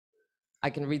I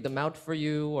can read them out for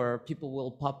you, or people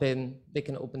will pop in. They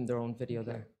can open their own video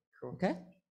there. Cool. Okay?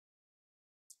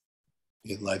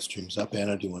 Get live streams up.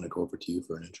 Anna, do you want to go over to you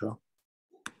for an intro?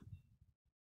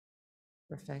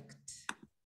 Perfect.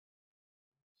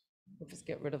 We'll just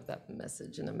get rid of that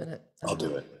message in a minute. I'll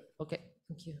do it. Okay,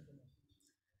 thank you.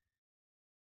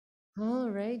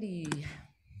 All righty.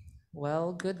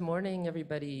 Well, good morning,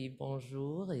 everybody.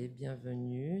 Bonjour et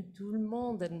bienvenue tout le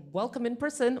monde, and welcome in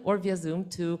person or via Zoom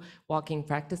to Walking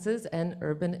Practices and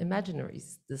Urban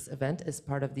Imaginaries. This event is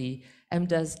part of the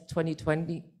MDES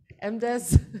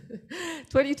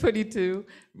 2022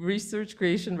 Research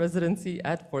Creation Residency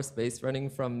at ForSpace, running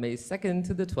from May 2nd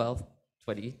to the 12th,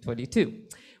 2022.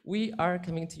 We are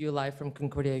coming to you live from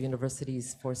Concordia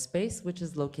University's ForSpace, which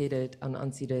is located on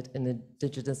unceded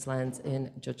indigenous lands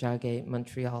in Tiohtià:ke,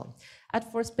 Montreal.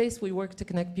 At ForSpace, we work to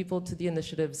connect people to the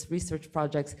initiatives, research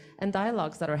projects, and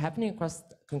dialogues that are happening across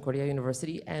Concordia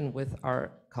University and with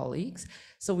our colleagues.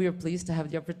 So we are pleased to have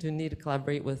the opportunity to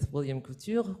collaborate with William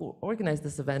Couture, who organized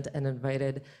this event and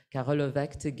invited Carole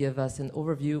Lévesque to give us an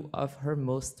overview of her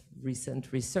most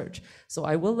recent research. So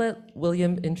I will let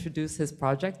William introduce his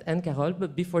project and Carole,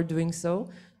 but before doing so,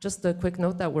 just a quick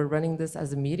note that we're running this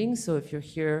as a meeting. So if you're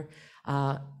here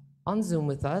on Zoom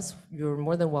with us, you're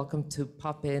more than welcome to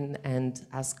pop in and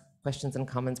ask questions and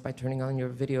comments by turning on your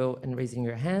video and raising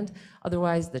your hand.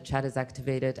 Otherwise, the chat is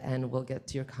activated and we'll get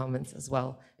to your comments as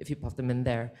well if you pop them in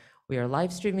there. We are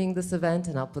live streaming this event,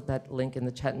 and I'll put that link in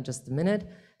the chat in just a minute.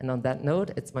 And on that note,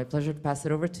 it's my pleasure to pass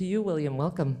it over to you, William.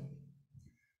 Welcome.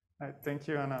 Thank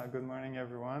you, Anna. Good morning,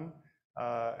 everyone.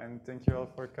 And thank you all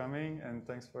for coming, and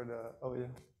thanks for the, oh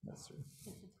yeah, that's true.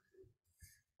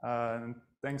 And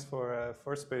thanks for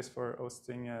ForSpace for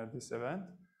hosting this event.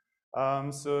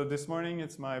 So this morning,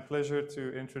 it's my pleasure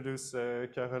to introduce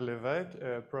Carole Lévesque,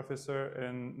 a professor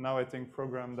and now I think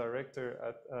program director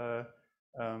at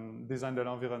Design de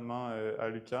l'Environnement à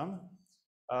l'UQAM.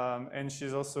 And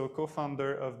she's also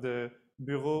co-founder of the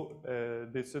Bureau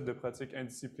d'études de pratique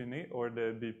indisciplinées, or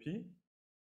the BP,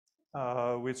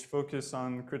 which focus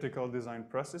on critical design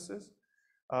processes.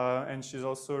 And she's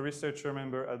also a researcher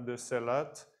member at the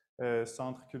CELAT,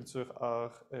 Centre Culture,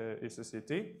 Art et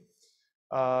Société.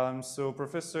 So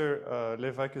Professor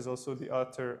Lévesque is also the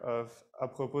author of À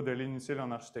propos de l'inutile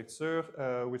en architecture,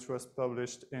 which was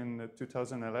published in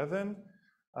 2011.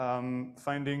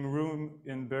 Finding Room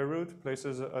in Beirut,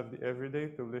 Places of the Everyday,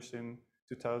 published in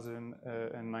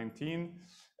 2019.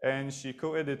 And she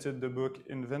co-edited the book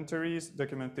Inventories,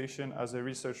 Documentation as a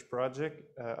Research Project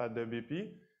at the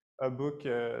BP, a book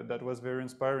that was very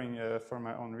inspiring for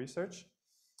my own research.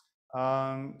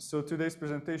 So today's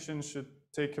presentation should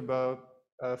take about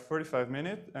 45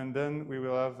 minutes, and then we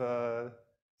will have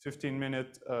 15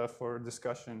 minutes for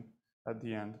discussion at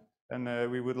the end.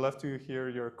 And we would love to hear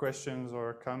your questions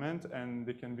or comment, and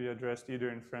they can be addressed either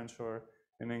in French or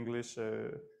in English,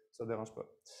 ça dérange pas.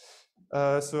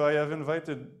 So I have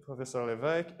invited Professor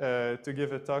Lévesque to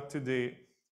give a talk today,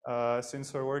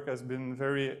 since her work has been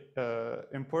very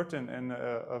important and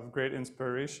of great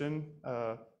inspiration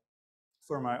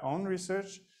for my own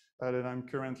research that I'm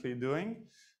currently doing.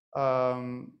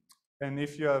 And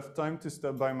if you have time to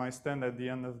stop by my stand at the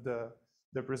end of the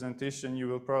presentation, you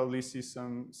will probably see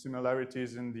some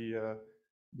similarities in the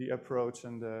approach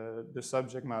and the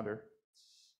subject matter.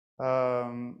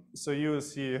 So you will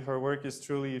see her work is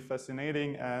truly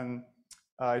fascinating, and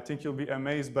I think you'll be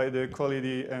amazed by the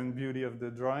quality and beauty of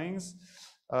the drawings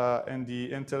and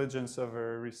the intelligence of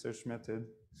her research method.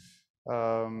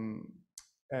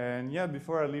 And yeah,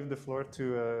 before I leave the floor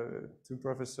to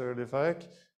Professor Lévesque,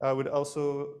 I would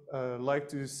also like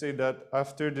to say that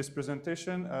after this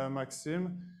presentation,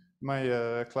 Maxime,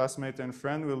 my classmate and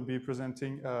friend, will be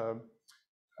presenting a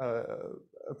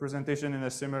presentation in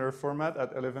a similar format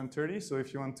at 11:30. So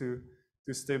if you want to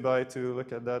stay by to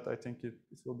look at that, I think it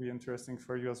will be interesting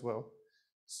for you as well.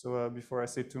 So before I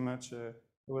say too much, I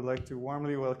would like to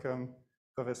warmly welcome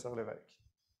Professor Lévesque.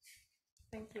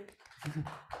 Thank you.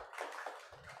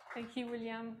 Thank you,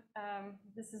 William.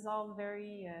 This is all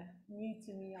very new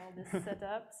to me, all this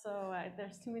setup. So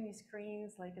there's too many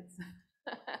screens, like it's.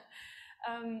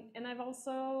 And I've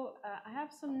also, I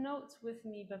have some notes with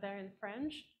me, but they're in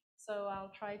French. So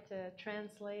I'll try to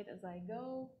translate as I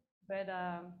go. But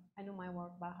I know my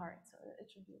work by heart, so it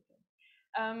should be okay.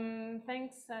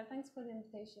 Thanks for the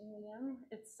invitation, William.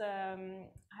 It's I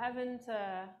haven't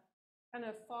kind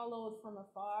of followed from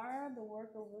afar the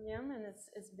work of William, and it's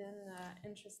been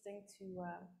interesting to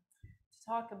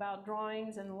talk about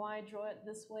drawings and why draw it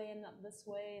this way and not this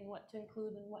way, and what to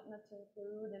include and what not to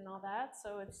include, and all that.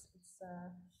 So it's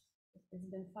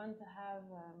been fun to have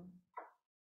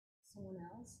someone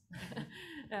else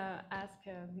ask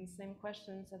these same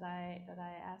questions that I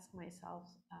ask myself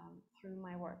through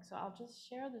my work. So I'll just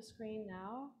share the screen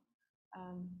now.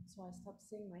 So I stop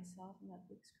seeing myself on that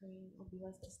big screen. It'll be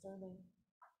less disturbing.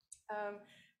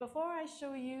 Before I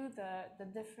show you the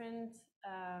different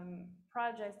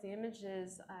projects, the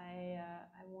images I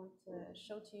want to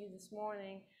show to you this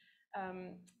morning,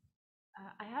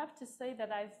 I have to say that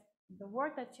the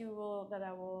work that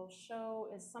I will show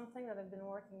is something that I've been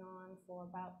working on for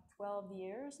about 12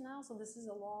 years now. So this is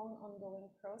a long ongoing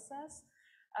process.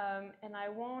 And I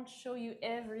won't show you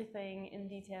everything in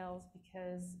details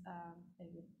because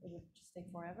it would just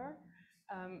take forever.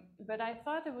 But I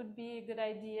thought it would be a good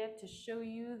idea to show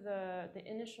you the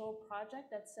initial project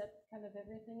that set kind of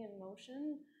everything in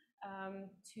motion,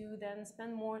 to then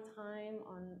spend more time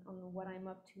on what I'm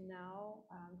up to now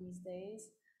these days.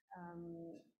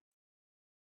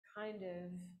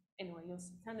 Anyway, you'll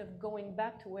see, kind of going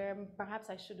back to where perhaps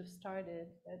I should have started,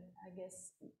 but I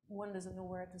guess one doesn't know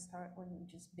where to start when you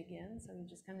just begin, so you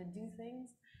just kind of do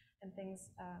things and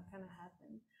things kind of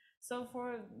happen. So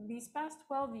for these past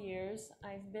 12 years,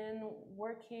 I've been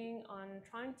working on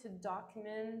trying to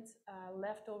document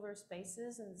leftover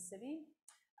spaces in the city,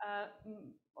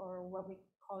 or what we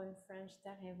call in French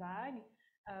terrain vague.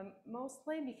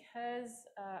 Mostly because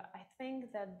I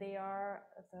think that they are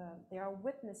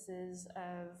witnesses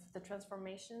of the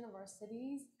transformation of our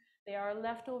cities. They are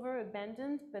leftover,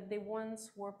 abandoned, but they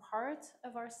once were part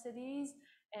of our cities,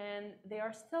 and they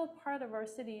are still part of our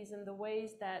cities in the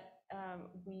ways that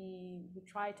we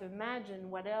try to imagine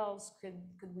what else could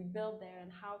we build there,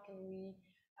 and how can we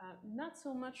not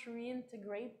so much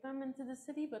reintegrate them into the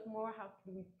city, but more how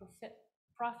can we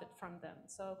profit from them.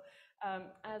 So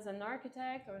as an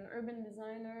architect or an urban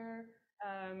designer,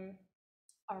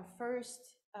 our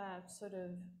first sort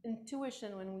of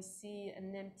intuition when we see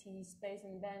an empty space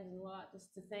and abandoned lot is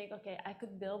to think, okay, I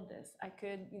could build this. I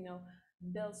could,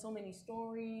 build so many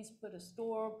stories, put a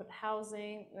store, put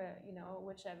housing,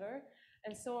 whichever.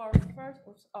 And so our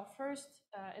first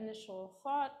initial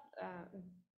thought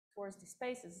towards these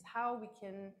spaces is how we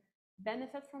can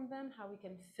benefit from them, how we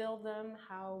can fill them,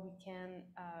 how we can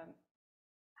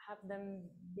have them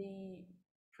be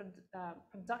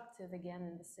productive again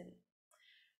in the city.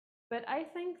 But I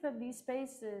think that these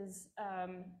spaces,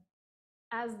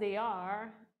 as they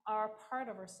are part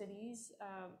of our cities,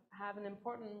 have an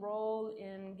important role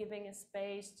in giving a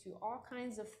space to all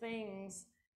kinds of things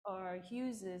or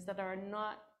uses that are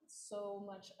not so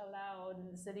much allowed in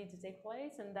the city to take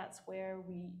place, and that's where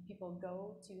people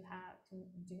go to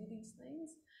do these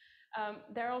things.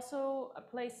 There are also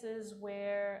places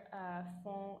where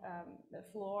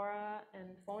flora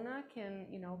and fauna can,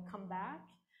 come back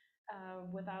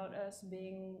without us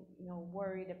being,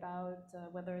 worried about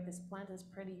whether this plant is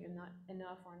pretty or not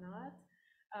enough or not.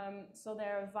 So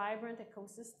they're a vibrant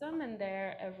ecosystem, and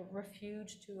they're a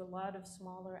refuge to a lot of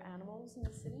smaller animals in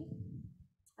the city.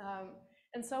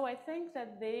 And so I think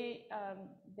that they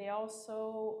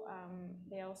also,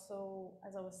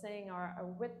 as I was saying, are a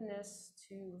witness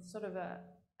to sort of a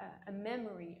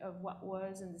memory of what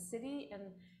was in the city,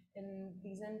 and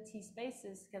these empty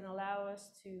spaces can allow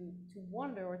us to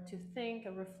wonder or to think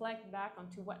and reflect back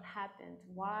onto what happened.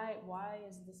 Why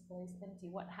is this place empty?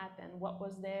 What happened? What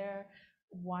was there?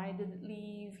 Why did it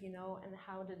leave? And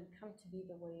how did it come to be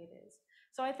the way it is?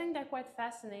 So I think they're quite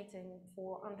fascinating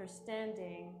for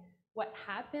understanding what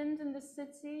happened in the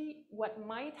city, what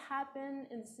might happen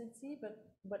in the city,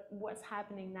 but what's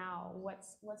happening now,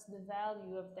 what's the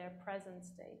value of their present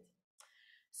state.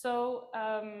 So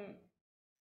I'm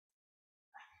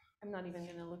not even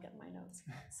going to look at my notes.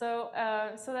 So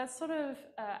that's sort of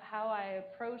how I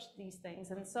approach these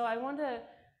things, and so I want to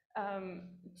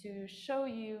show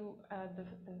you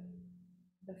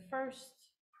the first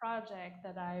project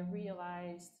that I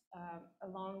realized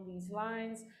along these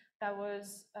lines. That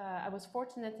was, I was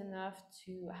fortunate enough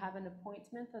to have an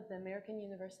appointment at the American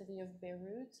University of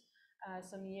Beirut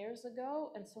some years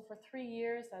ago. And so for 3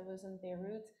 years, I was in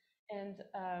Beirut. And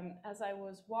as I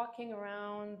was walking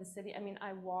around the city,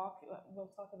 we'll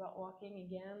talk about walking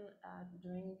again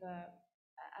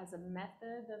as a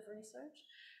method of research.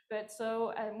 But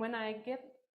so when I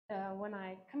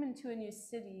come into a new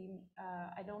city,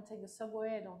 I don't take the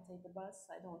subway, I don't take the bus,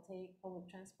 I don't take public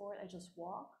transport, I just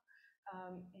walk.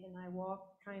 And I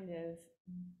walk kind of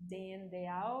day in, day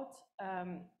out,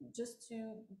 just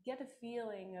to get a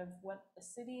feeling of what a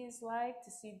city is like,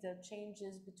 to see the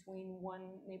changes between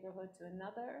one neighborhood to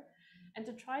another, and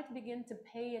to try to begin to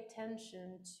pay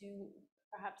attention to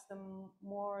perhaps the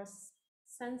more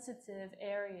sensitive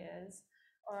areas,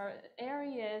 or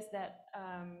areas that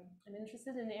I'm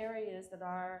interested in, areas that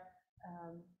are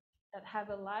that have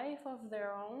a life of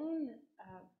their own,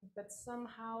 but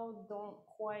somehow don't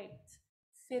quite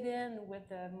fit in with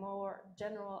the more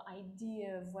general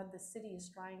idea of what the city is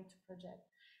trying to project.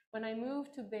 When I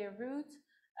moved to Beirut,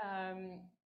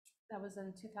 that was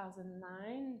in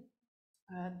 2009,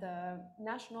 the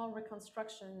national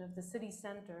reconstruction of the city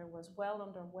center was well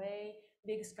underway.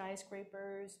 Big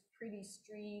skyscrapers, pretty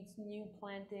streets, new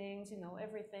plantings, you know,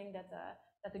 everything that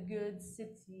a good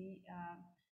city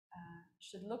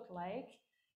should look like.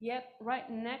 Yet right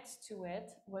next to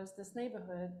it was this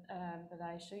neighborhood that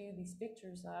I show you these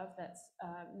pictures of. That's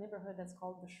a neighborhood that's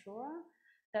called the Shura.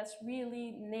 That's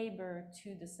really neighbor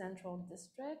to the central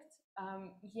district.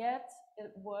 Yet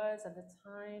it was at the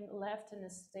time left in a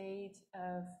state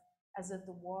of as if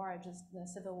the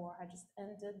civil war had just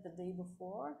ended the day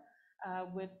before,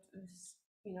 with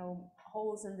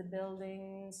holes in the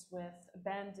buildings, with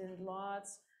abandoned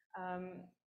lots,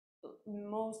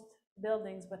 most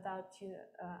buildings without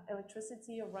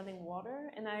electricity or running water.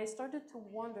 And I started to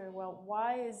wonder, well,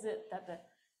 why is it that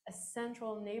a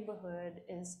central neighborhood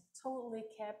is totally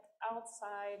kept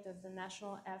outside of the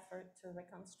national effort to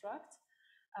reconstruct?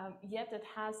 Yet it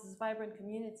has this vibrant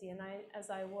community. And as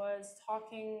I was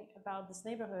talking about this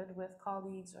neighborhood with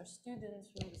colleagues or students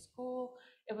from the school,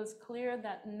 it was clear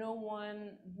that no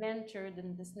one ventured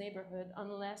in this neighborhood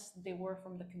unless they were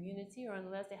from the community or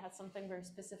unless they had something very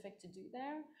specific to do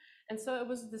there. And so it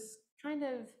was this kind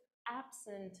of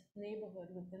absent neighborhood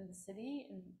within the city.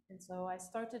 And so I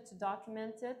started to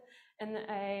document it, and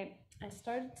I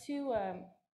started to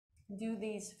do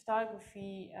these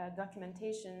photography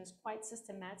documentations quite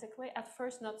systematically. At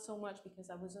first, not so much because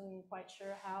I wasn't quite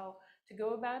sure how to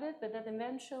go about it, but then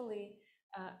eventually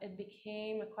it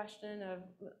became a question of,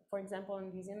 for example,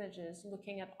 in these images,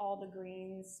 looking at all the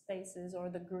green spaces or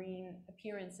the green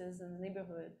appearances in the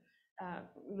neighborhood,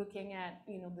 looking at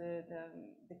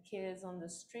the kids on the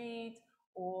street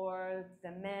or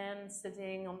the men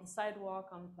sitting on the sidewalk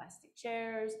on plastic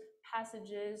chairs,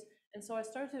 passages. And so I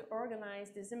started to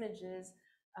organize these images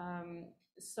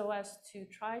so as to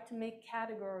try to make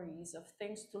categories of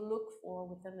things to look for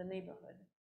within the neighborhood.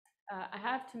 I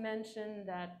have to mention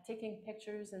that taking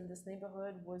pictures in this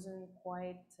neighborhood wasn't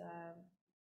quite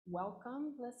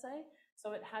welcome, let's say.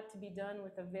 So it had to be done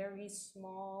with a very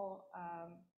small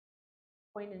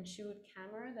point and shoot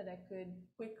camera that I could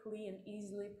quickly and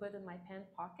easily put in my pant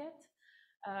pocket.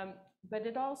 But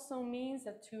it also means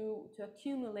that to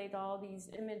accumulate all these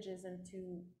images and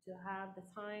to have the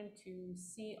time to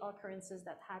see occurrences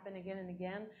that happen again and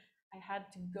again, I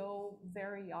had to go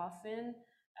very often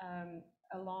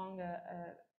along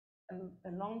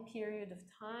a long period of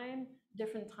time,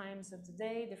 different times of the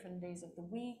day, different days of the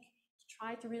week, to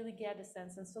try to really get a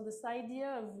sense. And so this idea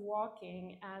of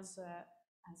walking as a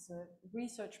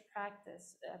research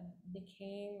practice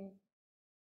became,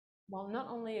 well, not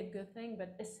only a good thing,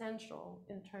 but essential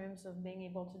in terms of being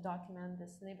able to document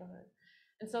this neighborhood.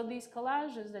 And so these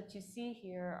collages that you see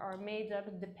here are made up,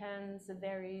 it depends, it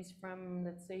varies from,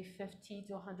 let's say, 50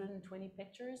 to 120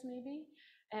 pictures maybe.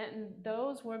 And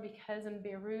those were because in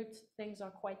Beirut, things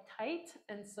are quite tight.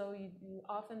 And so you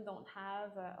often don't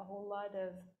have a whole lot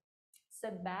of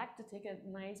setback to take a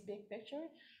nice big picture.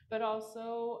 But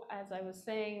also, as I was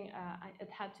saying, it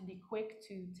had to be quick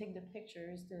to take the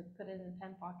pictures, to put it in the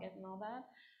pen pocket and all that.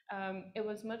 It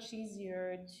was much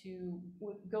easier to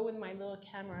go with my little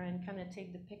camera and kind of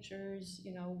take the pictures,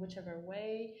 whichever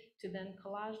way, to then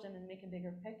collage them and make a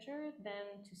bigger picture,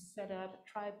 than to set up a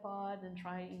tripod and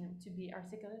try, to be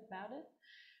articulate about it.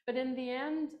 But in the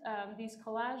end, these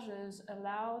collages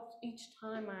allowed, each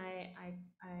time I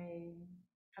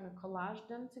kind of collage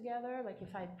them together, like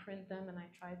if I print them and I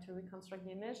try to reconstruct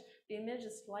the image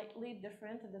is slightly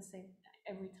different at the same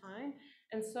every time.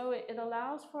 And so it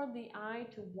allows for the eye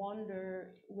to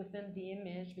wander within the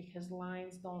image because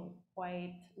lines don't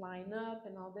quite line up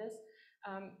and all this.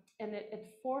 And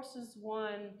it forces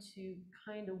one to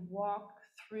kind of walk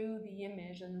through the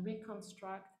image and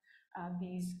reconstruct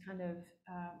these kind of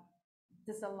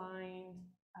disaligned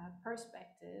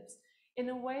perspectives in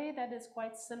a way that is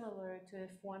quite similar to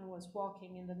if one was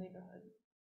walking in the neighborhood.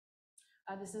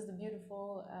 This is the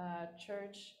beautiful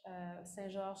church,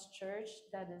 Saint George's Church,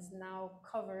 that is now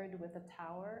covered with a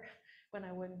tower. When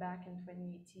I went back in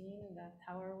 2018, that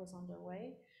tower was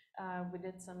underway. We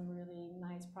did some really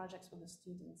nice projects with the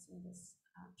students in this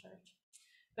church.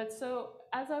 But so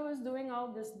as I was doing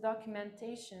all this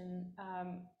documentation,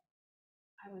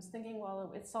 I was thinking,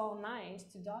 well, it's all nice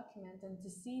to document and to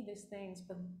see these things,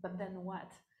 but then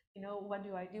what? What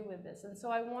do I do with this? And so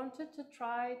I wanted to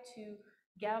try to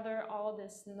gather all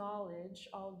this knowledge,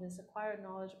 all this acquired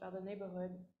knowledge about the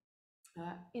neighborhood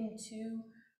into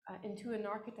into an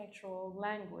architectural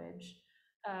language.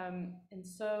 And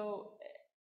so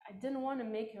I didn't want to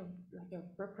make a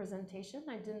representation.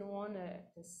 I didn't want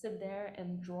to sit there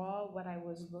and draw what I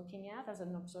was looking at as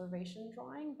an observation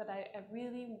drawing, but I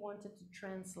really wanted to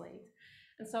translate.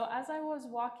 And so as I was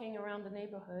walking around the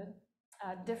neighborhood,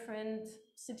 different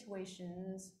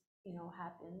situations,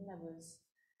 happened.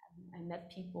 I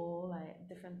met people,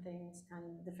 different things,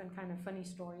 different kind of funny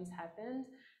stories happened.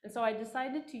 And so I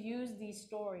decided to use these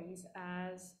stories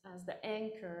as the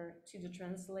anchor to the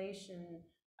translation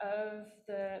of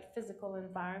the physical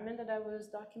environment that I was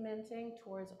documenting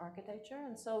towards architecture.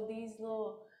 And so these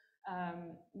little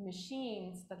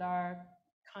machines that are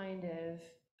kind of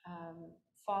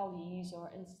follies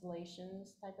or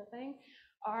installations type of thing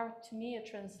are, to me, a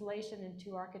translation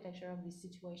into architecture of these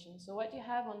situations. So what you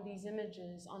have on these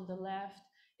images on the left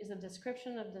is a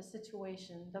description of the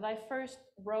situation that I first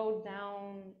wrote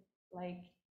down like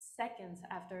seconds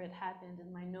after it happened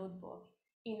in my notebook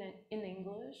in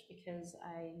English, because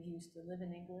I used to live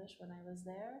in English when I was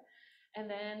there. And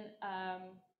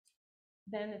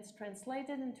then it's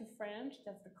translated into French,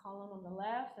 that's the column on the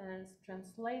left, and then it's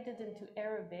translated into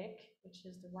Arabic, which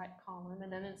is the right column,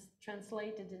 and then it's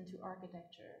translated into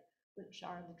architecture, which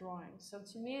are the drawings. So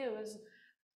to me, it was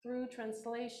through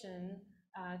translation,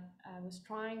 I was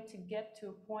trying to get to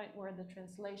a point where the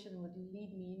translation would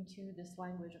lead me into this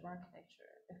language of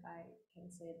architecture, if I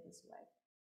can say it this way.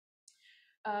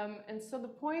 And so the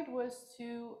point was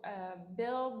to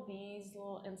build these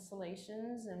little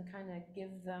installations and kind of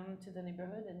give them to the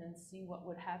neighborhood and then see what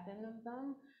would happen of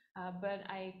them. But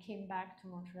I came back to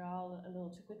Montreal a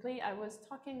little too quickly. I was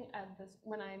talking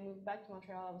when I moved back to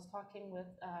Montreal, I was talking with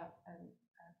a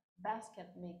basket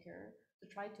maker to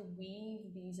try to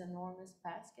weave these enormous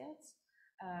baskets.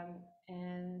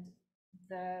 And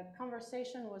the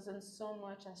conversation wasn't so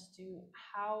much as to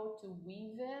how to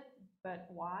weave it, but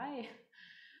why.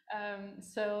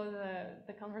 So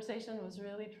the conversation was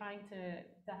really trying to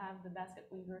have the basket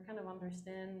weaver kind of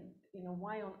understand,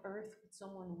 why on earth would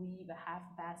someone weave a half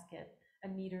basket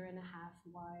 1.5 meters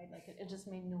wide? Like it just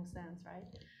made no sense, right?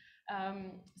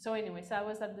 So anyway, so I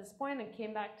was at this point and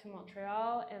came back to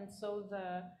Montreal, and so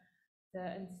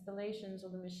the installations or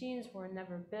the machines were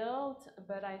never built,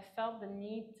 but I felt the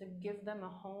need to give them a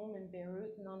home in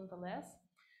Beirut nonetheless.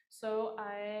 So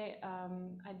I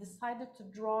decided to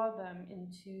draw them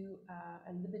into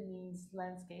a Lebanese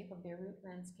landscape, a Beirut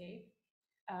landscape,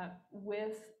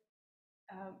 with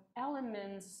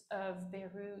elements of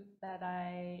Beirut that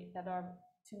are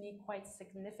to me quite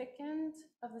significant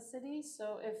of the city.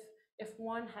 So if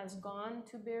one has gone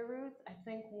to Beirut, I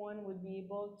think one would be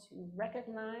able to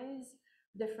recognize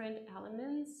different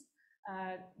elements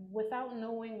without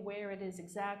knowing where it is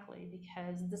exactly,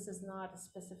 because this is not a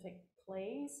specific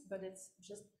place, but it's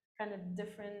just kind of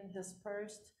different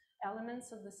dispersed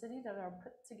elements of the city that are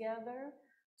put together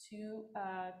to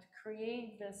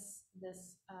create this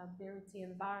Beiruti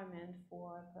environment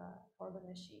for the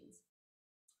machines.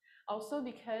 Also,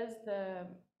 because the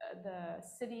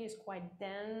city is quite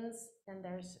dense, and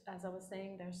there's, as I was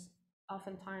saying,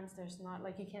 oftentimes there's not,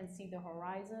 like, you can't see the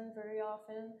horizon very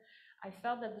often. I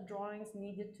felt that the drawings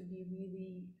needed to be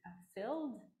really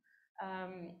filled,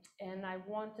 and I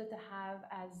wanted to have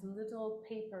as little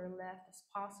paper left as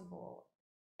possible.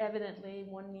 Evidently,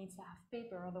 one needs to have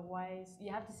paper, otherwise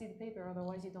you have to see the paper,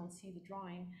 otherwise you don't see the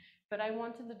drawing. But I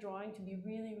wanted the drawing to be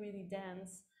really, really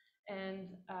dense, and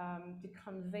to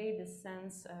convey this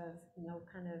sense of,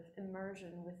 kind of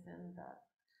immersion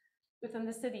within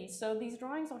the city. So these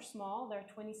drawings are small, they're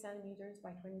 20 centimeters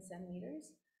by 20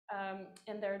 centimeters.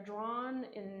 And they're drawn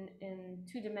in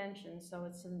 2 dimensions, so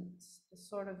it's a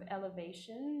sort of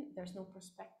elevation. There's no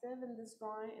perspective in these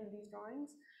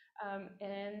drawings.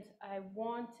 And I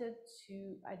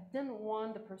didn't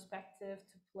want the perspective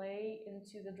to play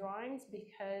into the drawings,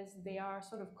 because they are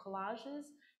sort of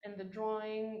collages, and the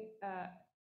drawing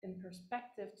in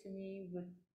perspective to me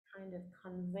would kind of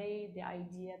convey the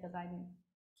idea that I'm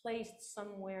placed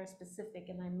somewhere specific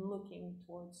and I'm looking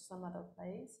towards some other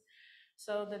place.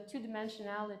 So the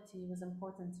 2-dimensionality was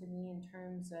important to me in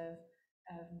terms of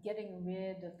getting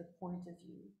rid of the point of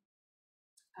view.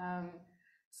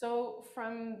 So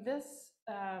from this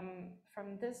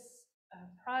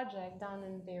project down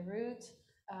in Beirut,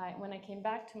 when I came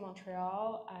back to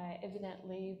Montreal,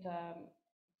 evidently the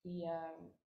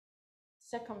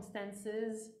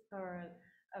circumstances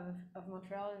of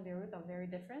Montreal and Beirut are very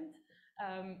different.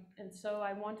 And so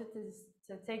I wanted to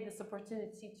take this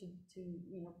opportunity to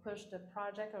push the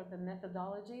project or the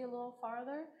methodology a little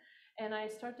farther. And I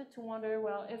started to wonder,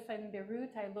 well, if in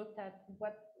Beirut I looked at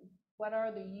what what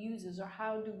are the uses, or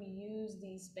how do we use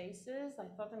these spaces? I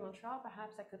thought in Montreal,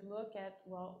 perhaps I could look at,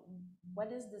 well, what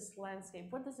is this landscape?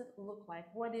 What does it look like?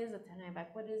 What is a terrain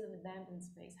vague? What is an abandoned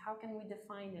space? How can we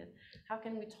define it? How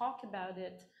can we talk about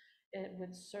it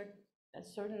with a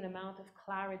certain amount of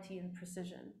clarity and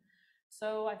precision?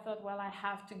 So I thought, well, I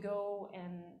have to go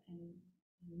and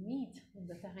meet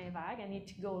the terrain vague. I need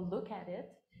to go look at it.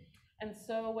 And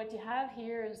so what you have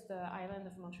here is the island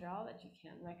of Montreal that you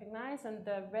can't recognize, and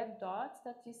the red dots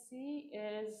that you see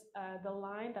is the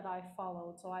line that I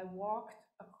followed. So I walked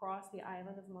across the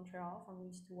island of Montreal from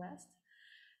east to west,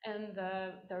 and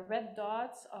the red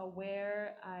dots are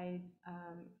where I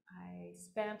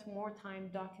spent more time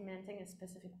documenting a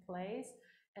specific place,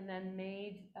 and then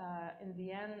made, in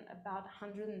the end, about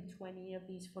 120 of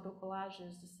these photo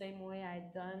collages, the same way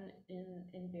I'd done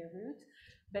in Beirut.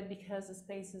 But because the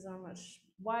spaces are much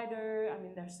wider, I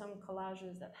mean, there's some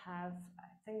collages that have, I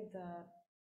think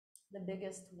the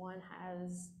biggest one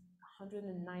has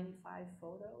 195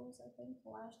 photos, I think,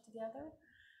 collaged together.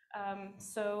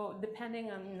 So depending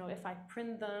on, if I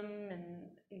print them, and,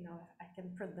 I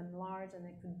can print them large and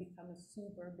it could become a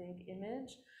super big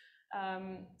image.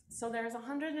 So there's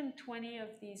 120 of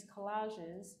these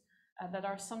collages that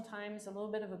are sometimes a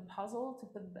little bit of a puzzle to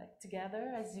put back together,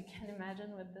 as you can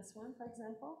imagine with this one, for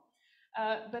example.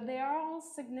 But they are all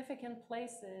significant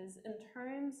places in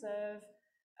terms of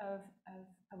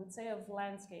I would say, of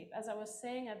landscape. As I was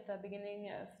saying at the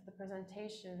beginning of the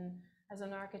presentation, as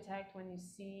an architect, when you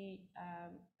see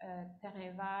a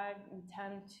terrain vague, we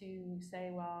tend to say,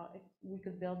 well, we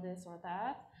could build this or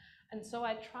that. And so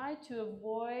I tried to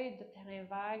avoid the terrain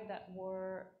vague that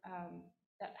were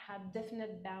that had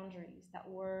definite boundaries, that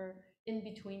were in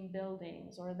between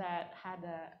buildings, or that had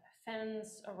a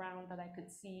fence around that I could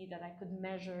see, that I could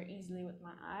measure easily with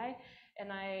my eye.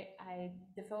 And I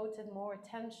devoted more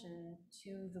attention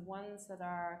to the ones that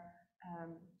are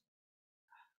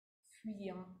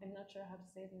fuyant. I'm not sure how to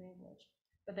say it in English,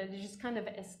 but that you just kind of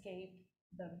escape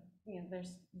the,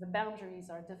 the boundaries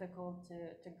are difficult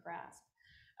to grasp.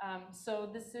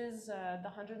 So this is the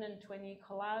 120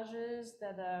 collages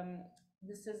that,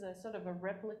 this is a sort of a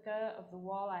replica of the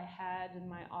wall I had in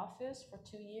my office for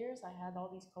 2 years. I had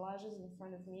all these collages in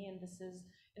front of me, and this is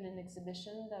in an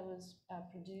exhibition that was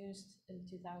produced in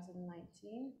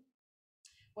 2019,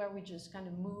 where we just kind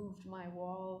of moved my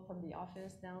wall from the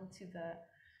office down to the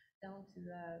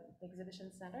exhibition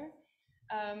center.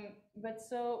 But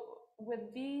so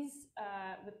with these,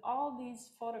 with all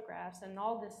these photographs and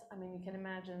all this, I mean, you can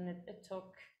imagine it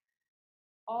took,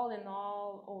 all in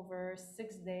all, over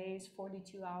 6 days,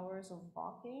 42 hours of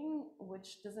walking,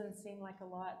 which doesn't seem like a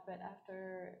lot, but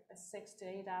after 6 to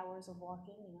 8 hours of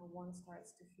walking, one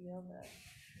starts to feel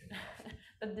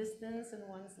the distance in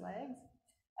one's legs.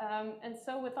 And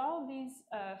so with all these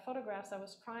photographs, I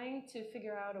was trying to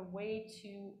figure out a way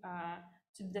to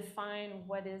define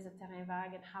what is a terrain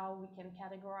vague and how we can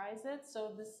categorize it.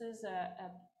 So this is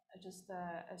just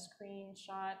a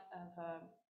screenshot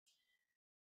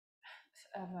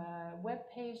of a web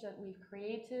page that we've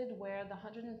created, where the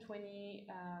 120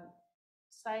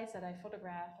 sites that I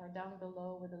photographed are down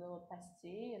below with a little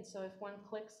pasty. And so if one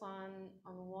clicks on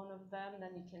one of them,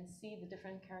 then you can see the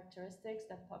different characteristics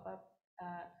that pop up,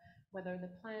 whether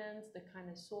the plants, the kind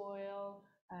of soil,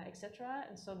 etc.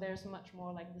 And so there's much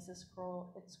more, like this is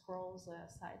it scrolls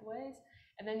sideways,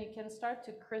 and then you can start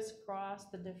to crisscross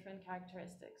the different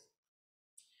characteristics.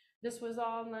 This was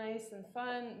all nice and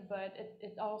fun, but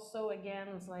it also,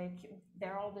 again, was like,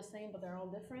 they're all the same, but they're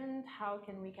all different. How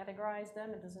can we categorize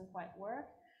them? It doesn't quite work.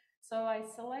 So I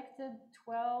selected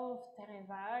 12 terrain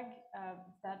vague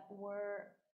that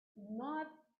were not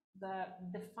the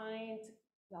defined,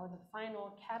 the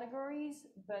final categories,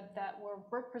 but that were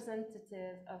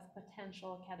representative of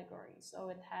potential categories. So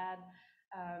it had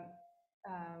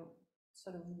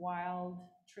sort of wild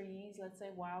trees, let's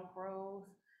say wild growth,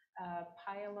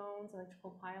 pylons,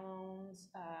 electrical pylons,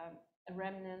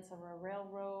 remnants of a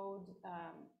railroad,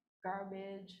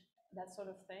 garbage, that sort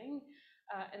of thing.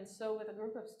 And so with a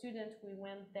group of students, we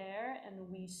went there and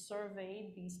we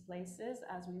surveyed these places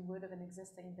as we would of an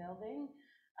existing building,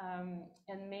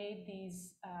 and made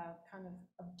these kind of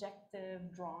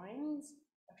objective drawings,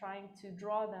 trying to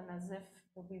draw them as if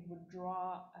we would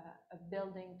draw a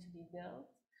building to be built.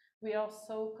 We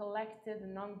also collected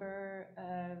a number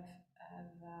of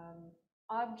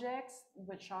objects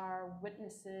which are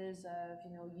witnesses of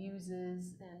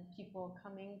uses and people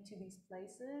coming to these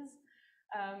places.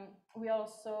 We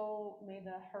also made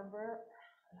a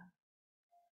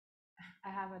I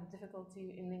have a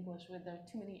difficulty in English with there are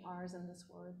too many R's in this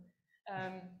word.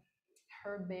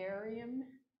 Herbarium,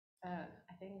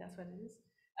 I think that's what it is.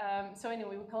 So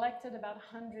anyway, we collected about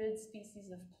 100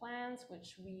 species of plants,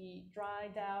 which we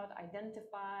dried out,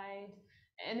 identified,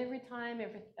 and every time,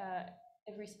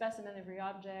 every specimen, every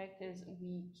object is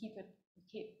we keep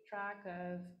track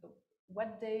of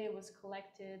what day it was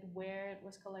collected, where it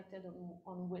was collected,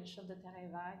 on which of the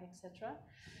terrain vague, etc.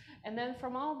 And then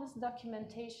from all this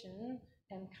documentation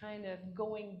and kind of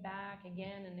going back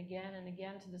again and again and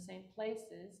again to the same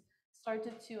places,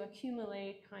 started to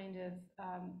accumulate kind of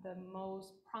the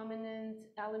most prominent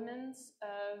elements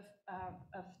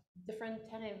of different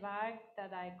terrain vague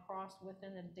that I crossed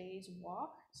within a day's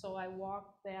walk. So I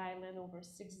walked the island over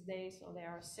 6 days, so there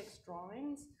are 6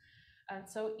 drawings. And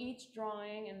so each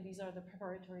drawing, and these are the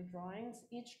preparatory drawings,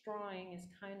 each drawing is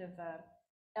kind of a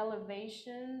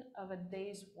elevation of a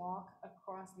day's walk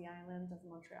across the island of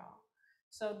Montreal.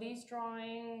 So these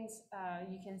drawings,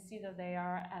 you can see that they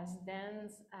are as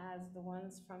dense as the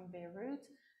ones from Beirut.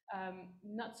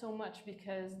 Not so much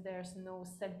because there's no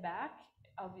setback.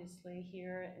 Obviously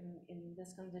here in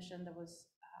this condition, there was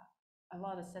a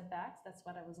lot of setbacks. That's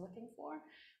what I was looking for.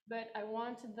 But I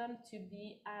wanted them to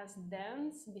be as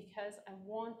dense because I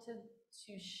wanted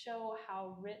to show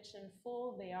how rich and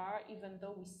full they are, even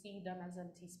though we see them as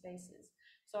empty spaces.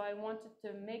 So I wanted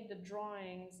to make the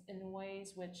drawings in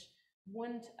ways which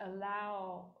wouldn't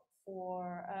allow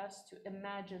for us to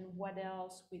imagine what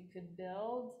else we could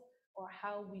build or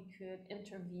how we could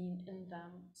intervene in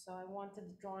them. So I wanted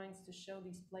the drawings to show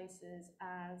these places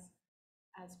as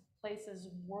places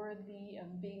worthy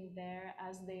of being there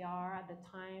as they are at the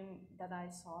time that I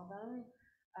saw them,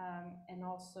 and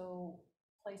also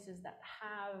places that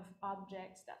have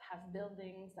objects, that have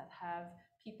buildings, that have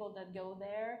people that go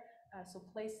there, so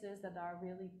places that are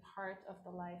really part of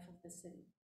the life of the city.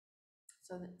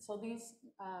 So these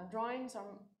drawings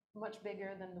are much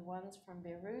bigger than the ones from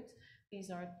Beirut.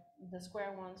 The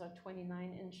square ones are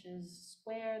 29 inches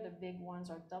square, the big ones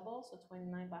are double, so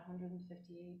 29 by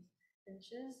 158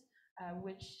 inches,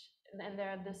 and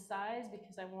they're this size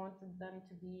because I wanted them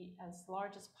to be as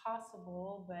large as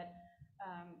possible, but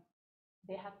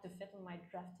they had to fit on my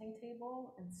drafting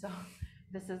table, and so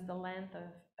this is the length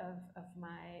of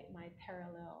my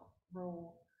parallel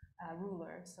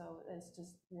ruler. So it's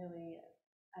just really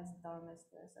as dumb as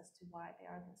this as to why they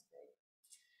are this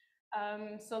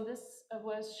big. So this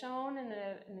was shown in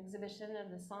an exhibition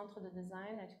at the Centre de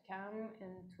Design at UQAM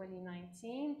in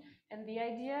 2019. And the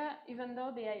idea, even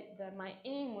though my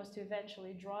aim was to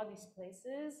eventually draw these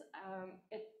places,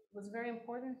 it was very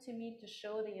important to me to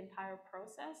show the entire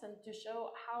process and to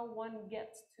show how one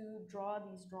gets to draw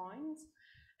these drawings.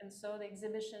 And so the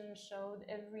exhibition showed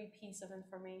every piece of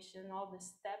information, all the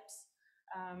steps.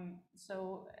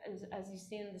 So as you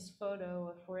see in this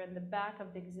photo, if we're in the back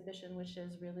of the exhibition, which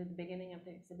is really the beginning of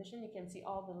the exhibition, you can see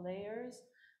all the layers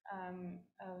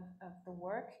of the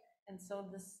work. And so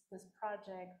this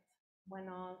project went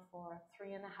on for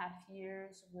 3.5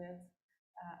 years with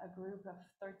a group of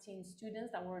 13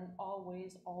 students that weren't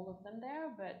always all of them there,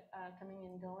 but coming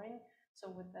and going. So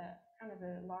with a kind of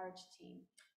a large team.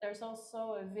 There's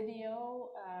also a video.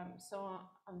 So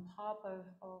on top of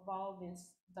all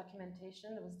this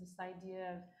documentation, there was this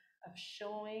idea of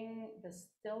showing the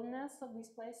stillness of these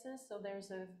places. So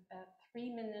there's a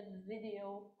 3-minute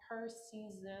video per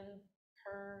season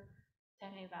per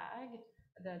terrain vague,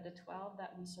 the 12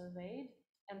 that we surveyed.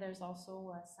 And there's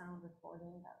also a sound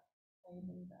recording that played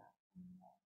in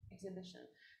the exhibition.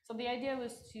 So the idea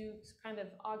was to kind of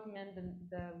augment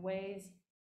the ways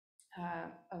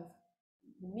of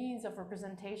means of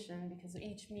representation, because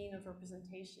each mean of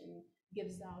representation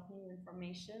gives out new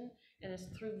information, and it's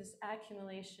through this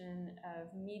accumulation of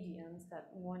mediums that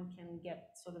one can get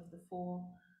sort of the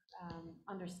full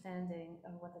understanding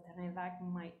of what the terrain vague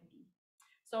might be.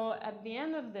 So at the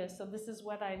end of this, so this is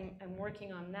what I'm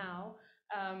working on now.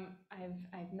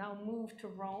 I've now moved to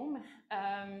Rome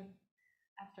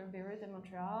after Beirut and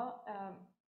Montreal,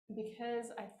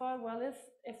 because I thought, well,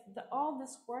 if all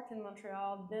this work in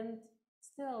Montreal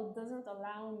still doesn't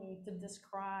allow me to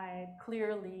describe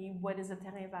clearly what is a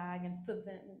terrain vague and put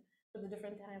the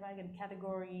different terrain vague in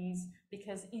categories,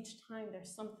 because each time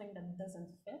there's something that doesn't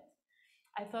fit.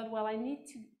 I thought, well,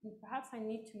 perhaps I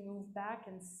need to move back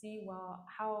and see, well,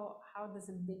 how does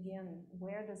it begin?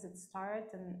 Where does it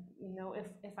start? And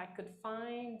if I could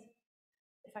find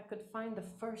the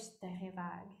first terrain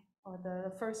vague, or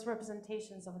the first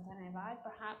representations of a terrain vague,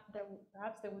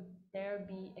 perhaps there would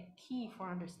be a key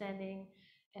for understanding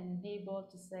and be able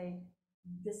to say,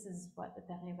 this is what the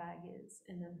terrain vague is,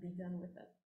 and then be done with it.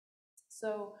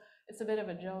 So it's a bit of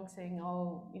a joke saying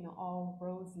all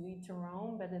roads lead to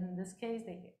Rome, but in this case,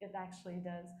 it actually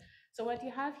does. So what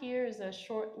you have here is a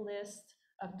short list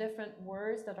different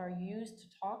words that are used to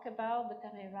talk about the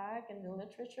terrain vague in the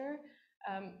literature.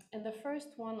 And the first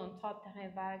one on top,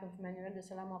 Terrain Vague of Manuel de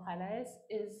Sola Morales,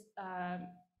 is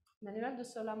Manuel de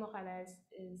Sola Morales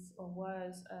is or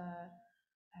was a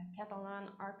Catalan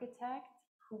architect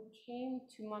who came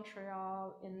to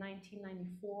Montreal in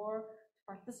 1994 to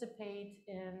participate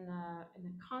in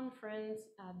a conference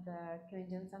at the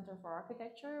Canadian Centre for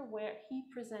Architecture, where he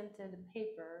presented a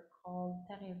paper called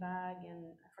Terrain Vague,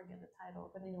 and I forget the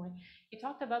title, but anyway, he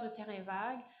talked about the Terrain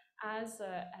Vague as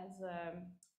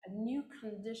a new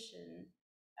condition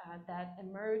that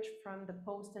emerged from the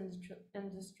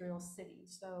post-industrial city.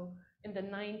 So in the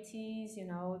 90s, you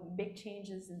know, big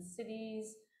changes in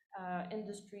cities,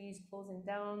 industries closing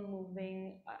down,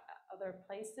 moving other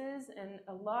places, and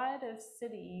a lot of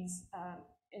cities,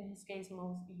 in his case,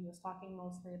 he was talking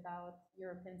mostly about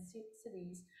European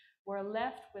cities, were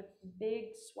left with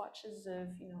big swatches of,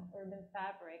 you know, urban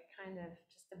fabric kind of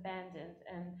just abandoned.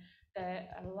 And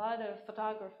a lot of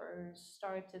photographers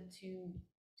started to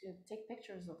take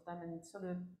pictures of them and sort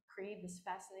of create this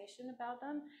fascination about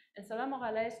them. And Sola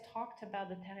Morales talked about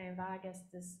the terrain vague as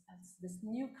this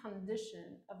new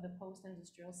condition of the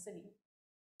post-industrial city.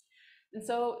 And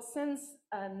so since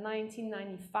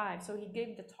 1995, so he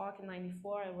gave the talk in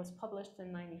 94, it was published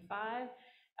in 95,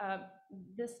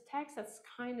 this text has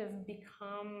kind of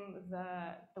become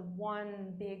the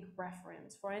one big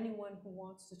reference for anyone who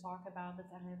wants to talk about the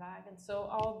terrain vague. And so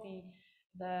all the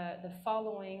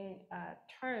following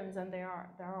terms, and there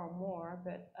are more,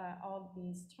 but all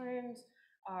these terms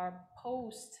are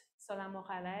post Sola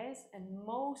Morales, and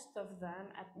most of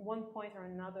them at one point or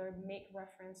another make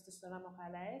reference to Sola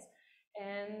Morales,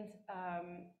 and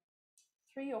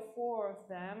 3 or 4 of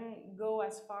them go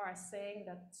as far as saying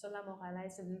that Sola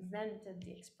Morales invented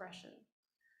the expression.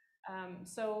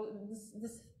 So this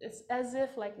is as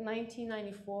if like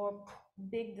 1994,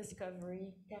 big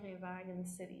discovery, terrain vague in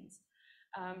cities.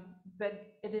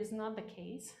 But it is not the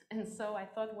case. And so I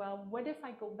thought, well, what if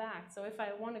I go back? So if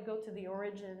I want to go to the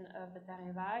origin of the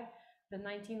terrain vague, the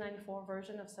 1994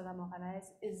 version of Sola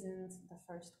Morales isn't the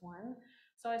first one.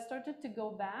 So I started to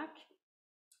go back,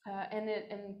 and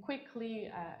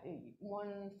quickly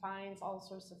one finds all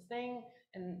sorts of things.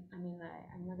 And I mean,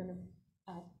 I'm not going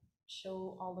to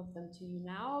show all of them to you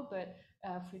now, but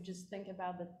if we just think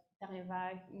about the Terrain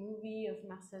Vague movie of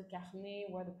Marcel Carné,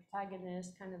 where the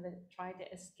protagonist kind of tried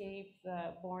to escape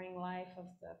the boring life of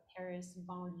the Paris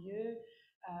banlieue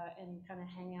and kind of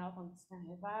hang out on this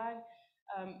Terrain Vague.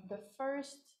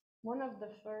 One of the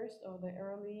first or the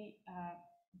early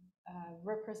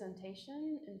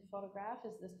representation in photograph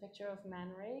is this picture of Man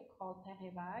Ray called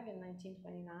Terrain Vague in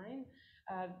 1929.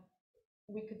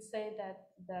 We could say that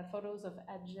the photos of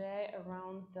Adjay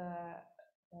around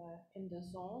in the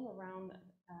zone around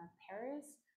Paris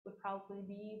would probably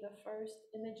be the first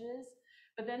images.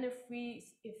 But then if we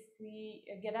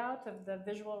get out of the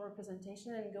visual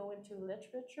representation and go into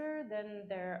literature, then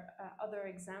there are other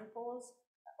examples,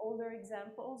 older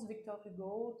examples. Victor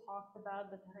Hugo talked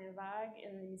about the terrain vague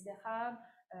in Les Misérables.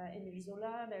 Émile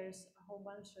Zola, there's a whole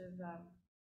bunch of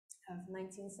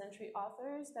 19th century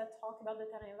authors that talk about the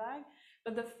terrain vague.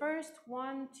 But the first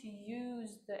one to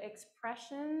use the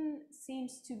expression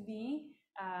seems to be,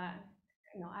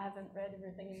 I haven't read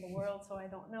everything in the world, so I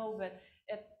don't know, but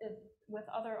with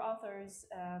other authors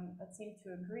that seem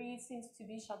to agree, it seems to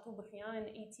be Chateaubriand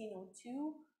in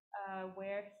 1802,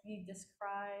 where he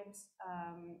describes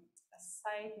a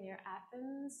site near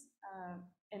Athens,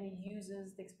 and he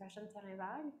uses the expression terrain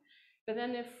vague. But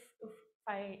then if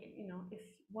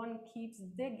one keeps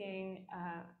digging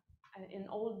in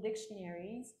old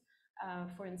dictionaries,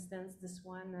 for instance, this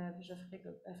one,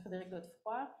 Frédéric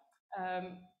Godefroy,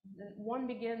 one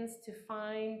begins to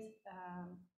find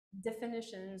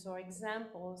definitions or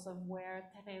examples of where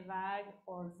terrain vague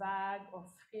or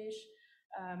friche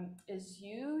is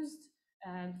used.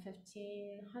 And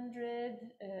 1500,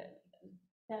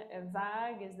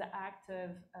 vague is the act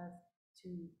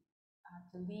to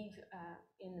leave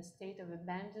in a state of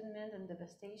abandonment and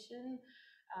devastation.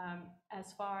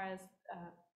 As far as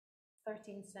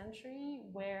 13th century,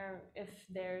 where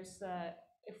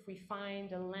if we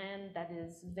find a land that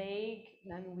is vague,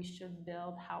 then we should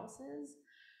build houses.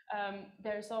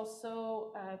 There's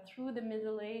also, through the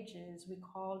Middle Ages, we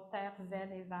call terre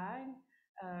vaine et vague,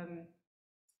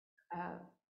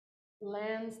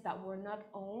 lands that were not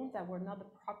owned, that were not the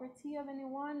property of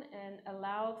anyone, and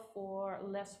allowed for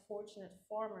less fortunate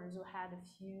farmers who had a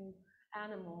few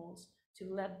animals to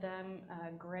let them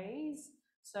graze.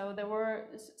 So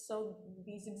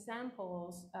these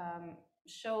examples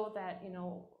show that,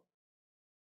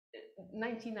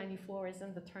 1994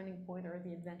 isn't the turning point or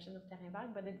the invention of terrain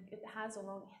vague, but it has a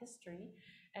long history.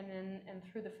 And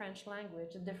through the French language,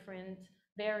 different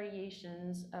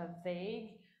variations of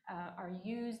vague are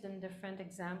used in different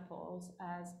examples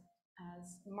as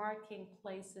marking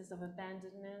places of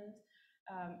abandonment.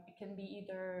 It can be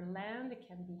either land, it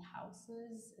can be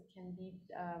houses, it can be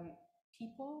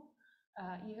people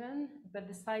even, but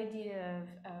this idea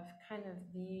of kind of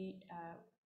the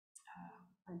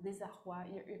désarroi,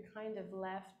 you're kind of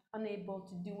left unable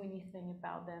to do anything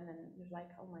about them, and you're like,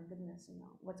 oh my goodness, you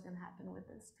know, what's going to happen with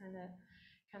this kind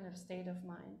of state of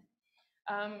mind.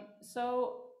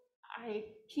 So I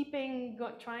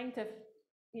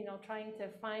trying to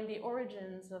find the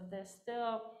origins of this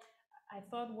still. I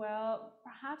thought, well,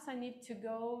 perhaps I need to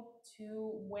go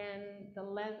to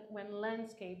when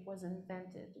landscape was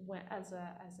invented, as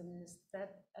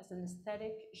an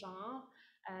aesthetic genre,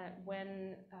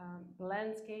 when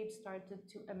landscape started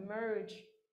to emerge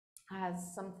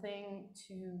as something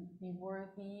to be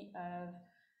worthy of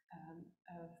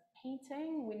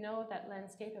painting. We know that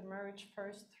landscape emerged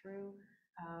first through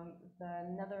the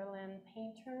Netherlands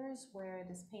painters, where it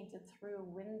is painted through a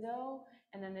window,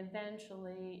 and then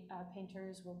eventually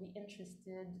painters will be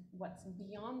interested what's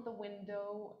beyond the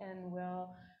window and will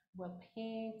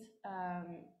paint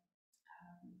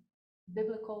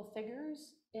biblical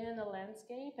figures in a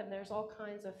landscape. And there's all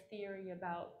kinds of theory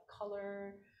about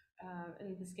color,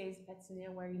 in this case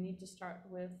Pétinia, where you need to start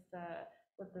with the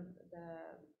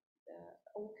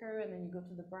ochre, and then you go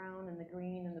to the brown and the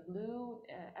green and the blue,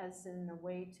 as in a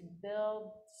way to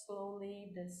build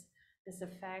slowly this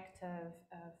effect of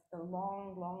the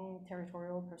long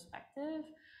territorial perspective.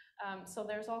 So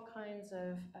there's all kinds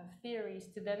of theories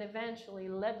to then eventually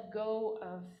let go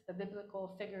of the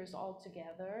biblical figures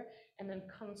altogether and then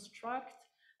construct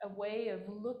a way of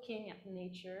looking at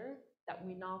nature that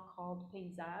we now call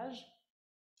paysage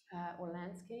or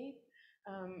landscape,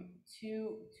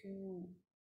 to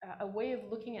a way of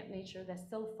looking at nature that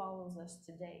still follows us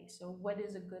today. So what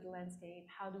is a good landscape?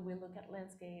 How do we look at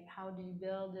landscape? How do you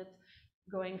build it,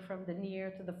 going from the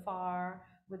near to the far,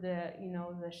 with the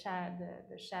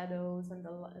shadows and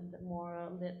the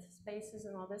more lit spaces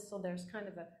and all this? So there's kind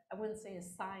of I wouldn't say a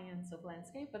science of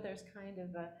landscape, but there's kind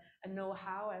of a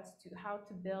know-how as to how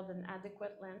to build an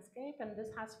adequate landscape, and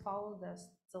this has followed us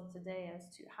till today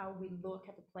as to how we look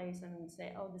at the place and we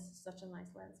say, oh, this is such a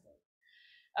nice landscape.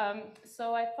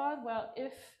 So I thought, well,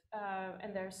 if,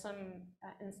 and there are some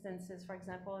instances, for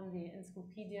example, in the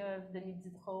Encyclopedia of Denis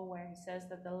Diderot, where he says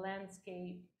that the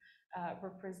landscape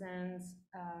represents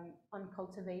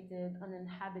uncultivated,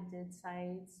 uninhabited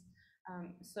sites.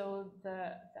 So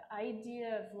the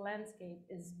idea of landscape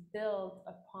is built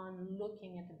upon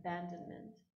looking at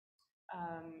abandonment.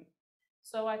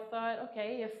 So I thought,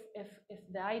 okay, if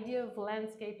the idea of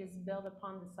landscape is built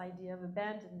upon this idea of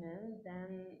abandonment,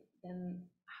 then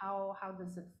how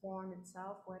does it form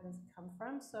itself? Where does it come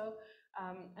from? So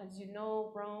as you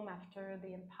know, Rome, after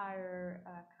the empire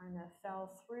kind of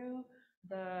fell through,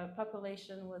 the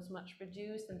population was much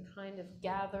reduced and kind of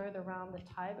gathered around the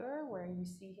Tiber, where you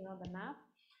see here on the map.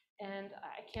 And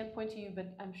I can't point to you,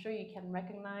 but I'm sure you can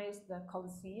recognize the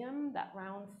Colosseum, that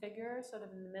round figure sort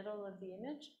of in the middle of the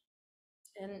image.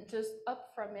 And just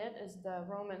up from it is the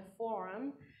Roman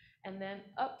Forum, and then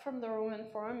up from the Roman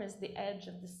Forum is the edge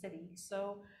of the city.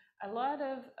 So a lot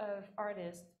of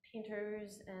artists,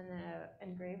 painters, and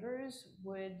engravers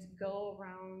would go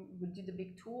around, would do the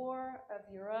big tour of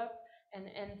Europe and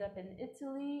end up in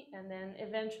Italy, and then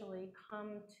eventually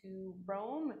come to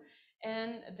Rome.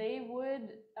 And they would,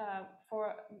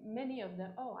 for many of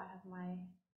them, oh, I have my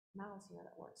mouse here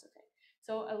that works, okay.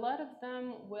 So a lot of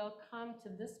them will come to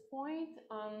this point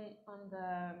on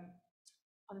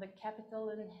the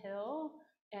Capitoline Hill,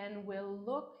 and will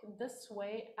look this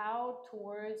way out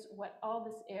towards what all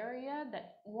this area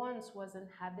that once was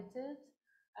inhabited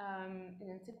in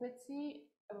antiquity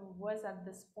was at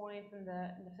this point in the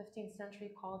 15th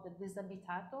century called the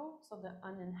disabitato, so the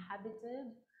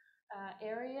uninhabited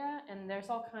area. And there's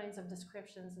all kinds of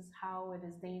descriptions as how it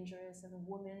is dangerous and a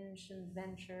woman shouldn't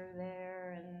venture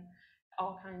there, and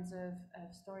all kinds of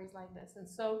stories like this. And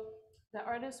so the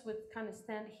artist would kind of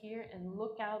stand here and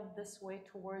look out this way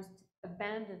towards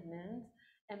abandonment,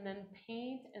 and then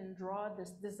paint and draw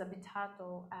this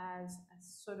disabitato as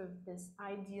sort of this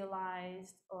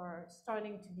idealized, or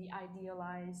starting to be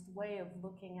idealized, way of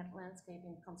looking at landscape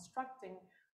and constructing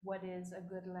what is a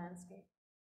good landscape.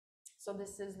 So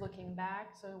this is looking back,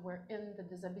 so we're in the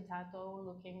disabitato,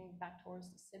 looking back towards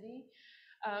the city.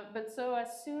 But so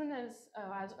as soon as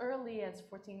early as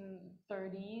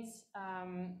 1430s,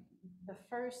 the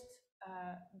first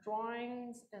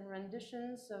drawings and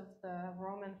renditions of the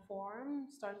Roman Forum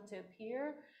started to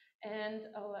appear. And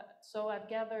so I've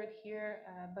gathered here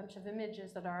a bunch of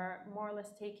images that are more or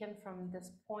less taken from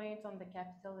this point on the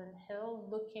Capitoline Hill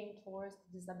looking towards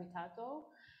the Disabitato.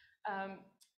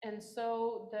 And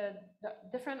so the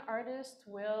different artists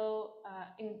will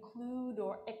include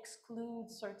or exclude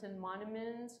certain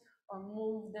monuments or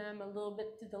move them a little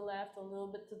bit to the left, a little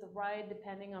bit to the right,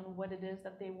 depending on what it is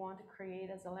that they want to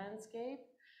create as a landscape.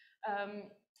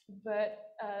 But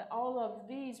all of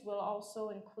these will also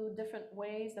include different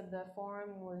ways that the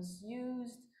forum was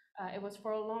used. It was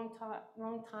for a long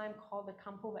time called the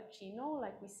Campo Vaccino,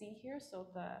 like we see here, so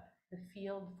the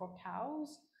field for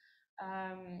cows.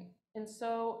 And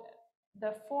so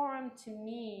the forum, to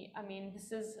me, I mean,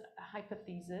 this is a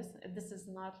hypothesis. This is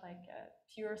not like a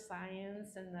pure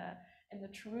science and the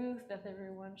truth that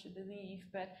everyone should believe.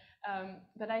 But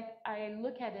I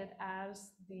look at it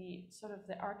as the sort of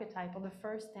the archetype or the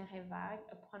first terrain vague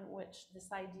upon which this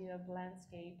idea of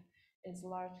landscape is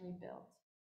largely built.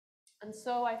 And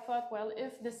so I thought, well,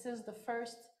 if this is the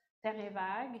first terrain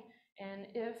vague, and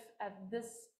if at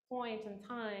this point in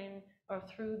time or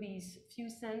through these few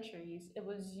centuries, it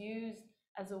was used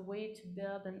as a way to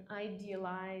build an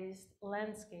idealized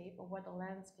landscape or what a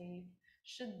landscape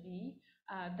should be,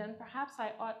 then perhaps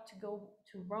I ought to go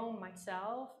to Rome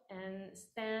myself and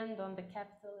stand on the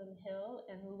Capitoline Hill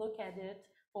and look at it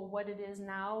for what it is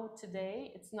now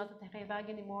today. It's not a terrain vague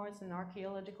anymore, it's an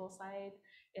archaeological site,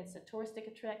 it's a touristic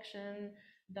attraction.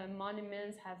 The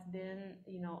monuments have been,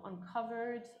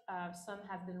 uncovered. Some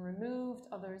have been removed,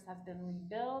 others have been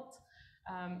rebuilt.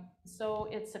 So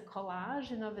it's a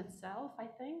collage in of itself, I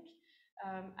think,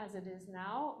 as it is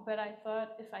now. But I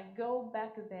thought if I go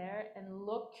back there and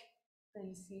look, and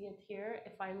you see it here,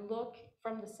 if I look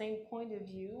from the same point of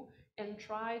view and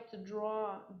try to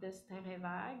draw this terrain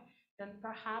vague, then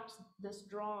perhaps this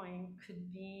drawing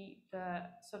could be the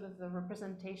sort of the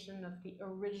representation of the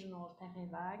original terrain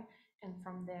vague, and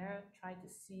from there try to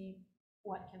see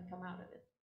what can come out of it.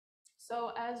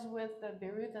 So as with the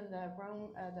Beirut and the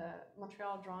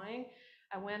Montreal drawing,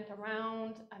 I went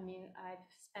around. I mean, I've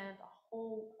spent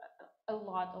a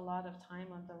lot of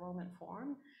time on the Roman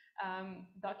Forum,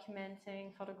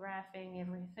 documenting, photographing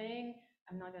everything.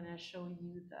 I'm not going to show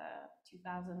you the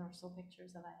 2,000 or so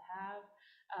pictures that I have,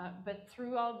 but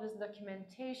through all this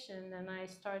documentation, and I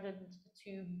started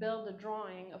to build a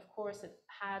drawing. Of course, it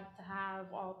had to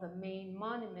have all the main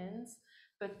monuments,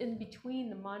 but in between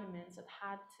the monuments, it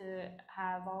had to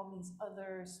have all these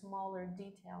other smaller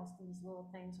details, these little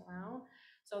things around.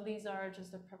 So these are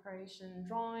just the preparation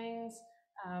drawings.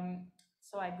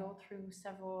 So I go through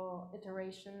several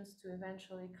iterations to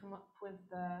eventually come up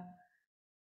with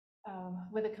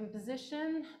a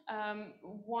composition.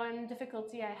 One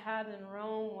difficulty I had in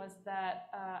Rome was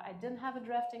that I didn't have a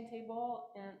drafting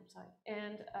table,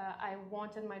 and I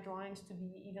wanted my drawings to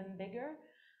be even bigger.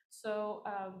 So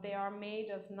they are made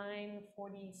of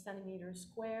 940 centimeter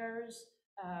squares,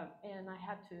 and I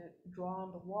had to draw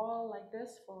on the wall like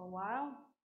this for a while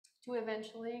to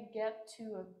eventually get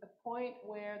to a point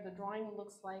where the drawing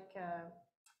looks like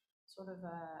sort of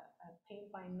a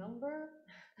paint by number.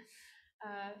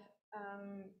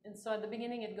 And so at the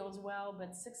beginning it goes well,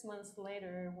 but 6 months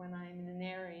later, when I'm in an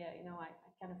area, I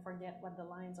kind of forget what the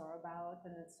lines are about,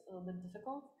 and it's a little bit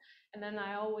difficult. And then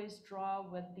I always draw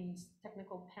with these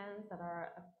technical pens that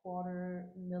are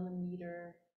 1/4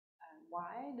 millimeter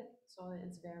wide, so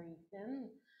it's very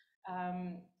thin.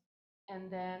 And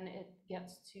then it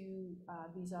gets to,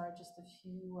 these are just a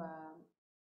few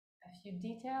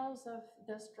details of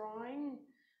this drawing.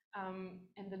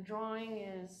 And the drawing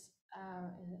is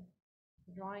a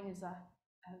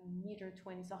meter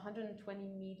 20, so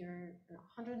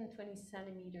 120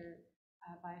 centimeter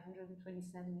by 120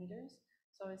 centimeters.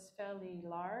 So it's fairly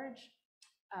large.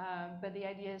 But the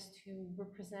idea is to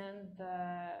represent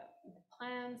the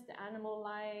plants, the animal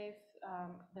life.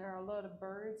 There are a lot of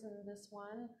birds in this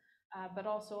one, but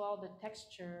also all the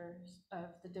textures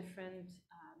of the different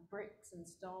bricks and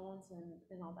stones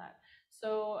and all that.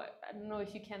 So I don't know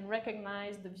if you can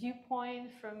recognize the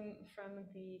viewpoint from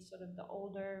the sort of the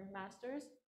older masters,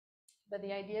 but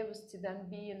the idea was to then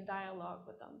be in dialogue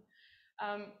with them.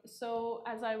 So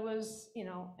as I was,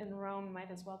 in Rome,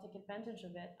 might as well take advantage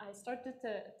of it. I started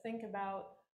to think about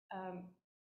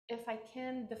if I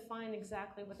can define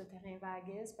exactly what the terrain vague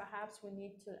is, perhaps I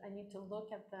need to look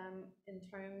at them in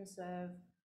terms of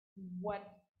what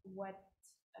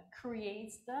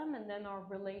creates them, and then our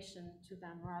relation to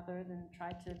them, rather than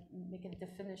try to make a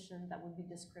definition that would be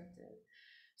descriptive.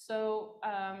 So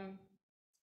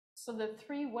So the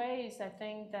three ways I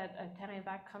think that a terrain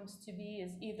vague comes to be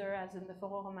is either, as in the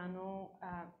Foro Romano,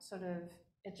 sort of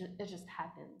it just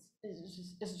happens.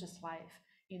 It's just life.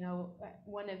 You know,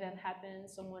 one event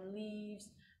happens, someone leaves,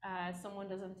 someone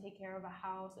doesn't take care of a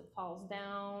house, it falls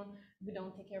down. We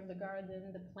don't take care of the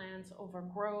garden, the plants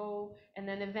overgrow, and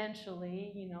then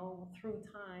eventually, you know, through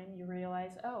time, you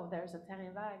realize, oh, there's a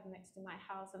terrain vague next to my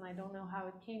house, and I don't know how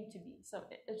it came to be. So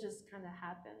it just kind of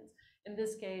happens. In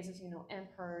this case, it's, you know,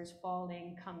 emperors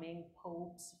falling, coming,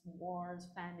 popes, wars,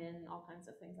 famine, all kinds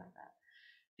of things like that.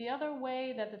 The other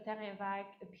way that the terrain vague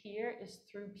appear is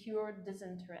through pure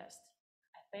disinterest,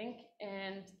 I think,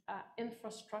 and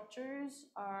infrastructures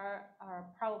are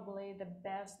probably the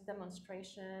best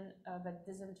demonstration of a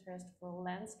disinterest for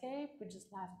landscape. We just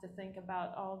have to think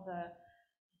about all the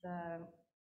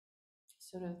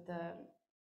sort of the,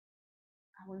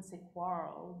 I wouldn't say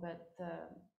quarrel, but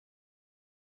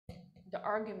the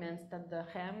arguments that the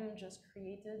REM just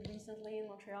created recently in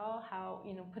Montreal, how,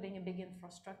 you know, putting a big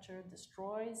infrastructure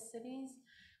destroys cities,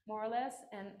 more or less,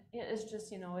 and it's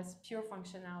just, you know, it's pure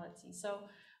functionality. So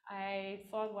I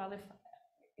thought, well, if,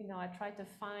 you know, I tried to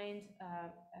find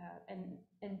an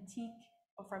antique,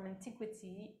 or from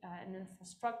antiquity, an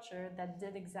infrastructure that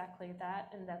did exactly that,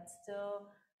 and that still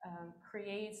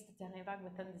creates the terrain vague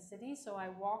within the city. So I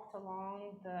walked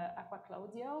along the Aqua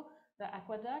Claudio, the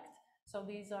aqueduct. So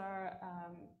these are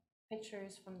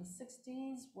pictures from the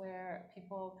 60s where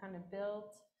people kind of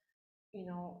built, you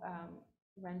know,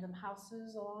 random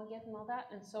houses along it and all that.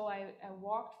 And so I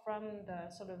walked from the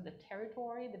sort of the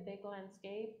territory, the big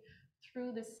landscape,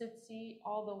 through the city,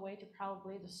 all the way to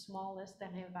probably the smallest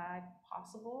terrain vague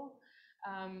possible.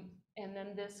 And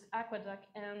then this aqueduct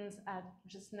ends at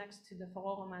just next to the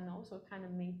Foro Romano, so it kind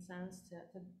of made sense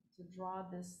to draw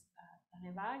this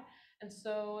terrain vague. And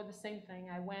so the same thing,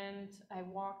 I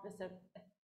walked, it's a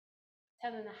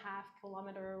 10.5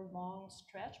 kilometer long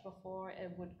stretch before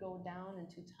it would go down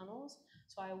into tunnels.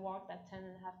 So I walked that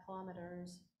 10.5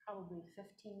 kilometers probably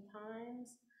 15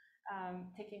 times,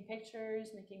 taking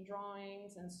pictures, making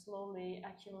drawings, and slowly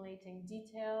accumulating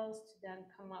details to then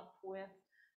come up with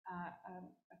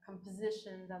a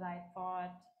composition that I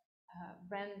thought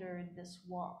rendered this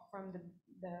walk from the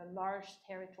large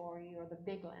territory or the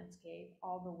big landscape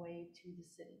all the way to the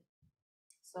city.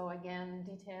 So again,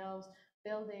 details,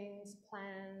 buildings,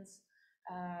 plants,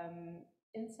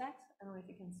 insects. I don't know if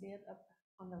you can see it up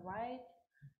on the right.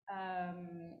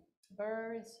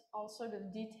 Birds, all sort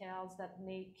of details that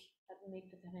make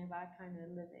the terrain vague kind of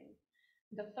living.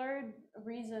 The third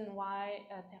reason why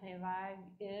terrain vague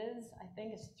is, I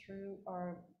think, is through,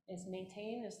 or is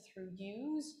maintained, is through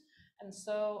use. And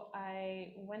so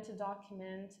I went to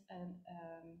document an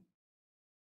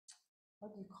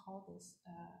what do you call this?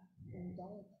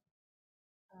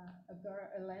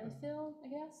 A landfill, I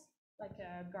guess, like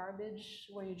a garbage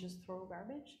where you just throw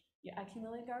garbage, you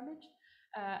accumulate garbage.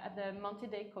 At the Monte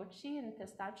dei Cocci in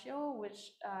Testaccio,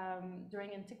 which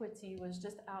during antiquity was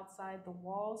just outside the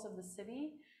walls of the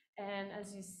city. And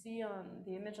as you see on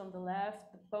the image on the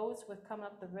left, the boats would come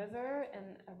up the river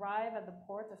and arrive at the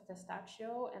port of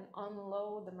Testaccio and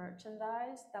unload the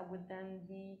merchandise that would then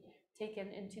be taken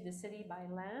into the city by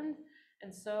land.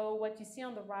 And so what you see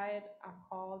on the right are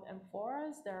called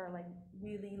amphoras. They're like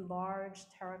really large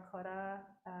terracotta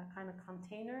kind of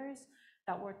containers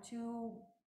that were too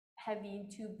heavy,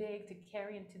 too big to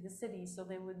carry into the city. So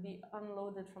they would be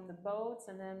unloaded from the boats,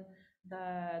 and then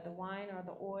the wine or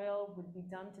the oil would be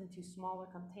dumped into smaller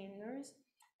containers,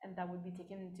 and that would be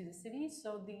taken into the city.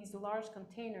 So these large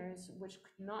containers, which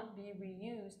could not be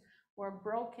reused, were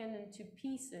broken into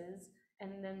pieces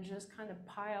and then just kind of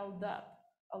piled up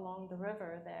along the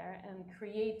river there and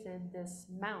created this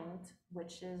mount,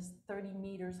 which is 30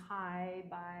 meters high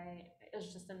by,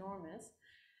 it's just enormous,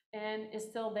 and is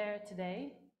still there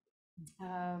today,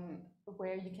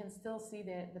 where you can still see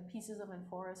the pieces of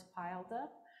amphoras piled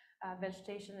up.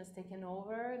 Vegetation has taken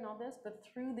over and all this, but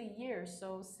through the years,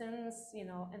 so since, you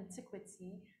know,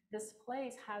 antiquity, this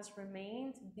place has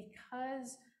remained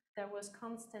because there was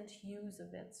constant use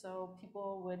of it. So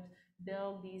people would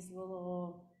build these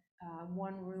little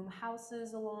one-room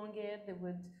houses along it. They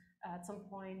would at some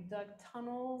point dug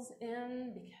tunnels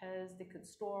in because they could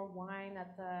store wine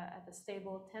at the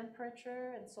stable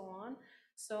temperature and so on.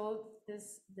 So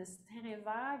this terrain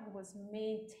vague was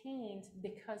maintained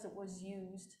because it was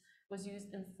used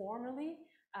informally,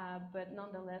 but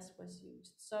nonetheless was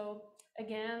used. So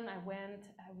again, I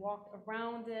walked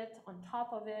around it, on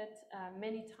top of it,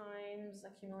 many times,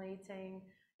 accumulating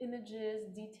images,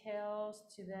 details,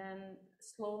 to then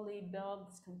slowly build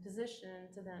this composition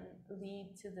to then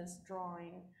lead to this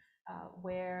drawing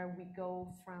where we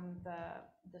go from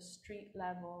the street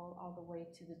level all the way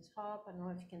to the top. I don't know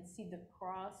if you can see the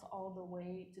cross all the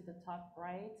way to the top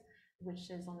right, which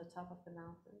is on the top of the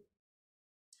mountain.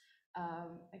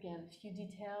 Again, a few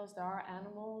details. There are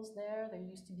animals there. There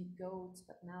used to be goats,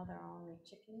 but now there are only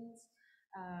chickens.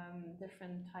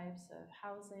 Different types of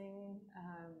housing,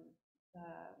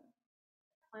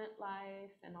 plant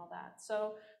life, and all that.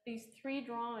 So these three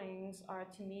drawings are,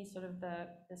 to me, sort of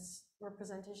this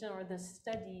representation or the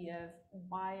study of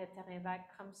why a terrain vague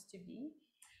comes to be.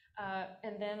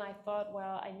 And then I thought,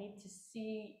 well, I need to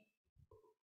see,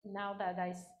 now that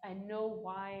I know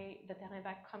why the terrain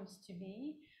vague comes to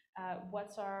be,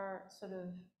 what's our sort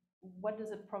of, what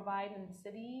does it provide in the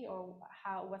city, or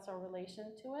what's our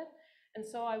relation to it? And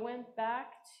so I went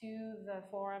back to the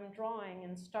forum drawing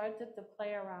and started to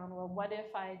play around. Well, what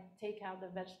if I take out the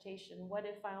vegetation? What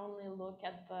if I only look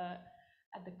at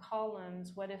the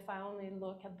columns? What if I only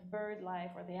look at the bird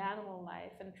life or the animal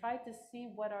life, and try to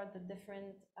see what are the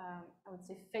different, I would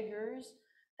say, figures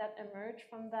that emerge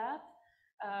from that.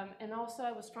 And also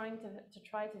I was trying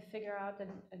to figure out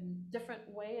a different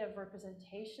way of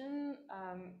representation.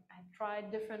 I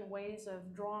tried different ways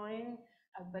of drawing,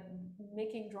 but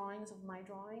making drawings of my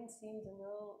drawing seemed a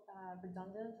little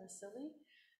redundant or silly.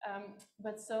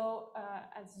 But so,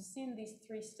 as you see in these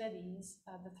three studies,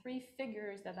 the three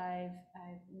figures that I'm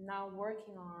now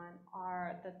working on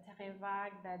are the terrain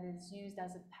vague that is used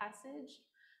as a passage,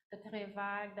 the terrain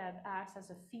vague that acts as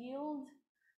a field,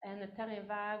 and the terrain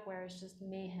vague where it's just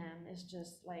mayhem. It's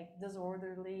just like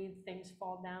disorderly, things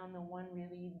fall down, no one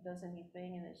really does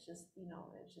anything, and it's just, you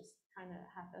know, it just kind of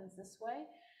happens this way.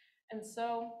 And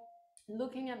so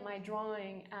looking at my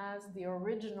drawing as the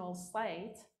original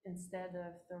site, instead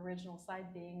of the original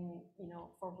site being, you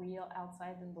know, for real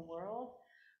outside in the world,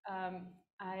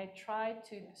 I tried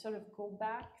to sort of go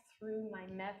back through my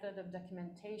method of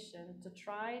documentation to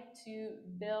try to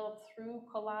build through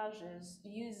collages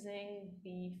using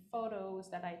the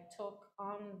photos that I took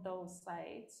on those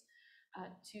sites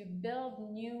to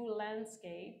build new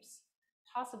landscapes,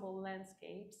 possible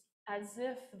landscapes, as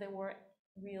if they were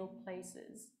real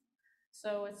places.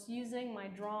 So it's using my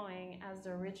drawing as the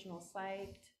original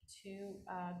site to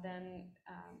then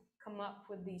come up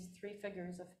with these three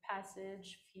figures of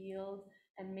passage, field,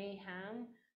 and mayhem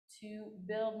to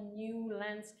build new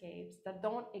landscapes that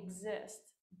don't exist,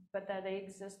 but that they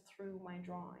exist through my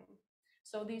drawing.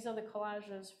 So these are the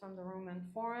collages from the Roman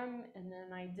Forum, and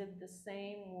then I did the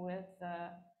same with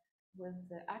the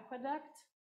aqueduct.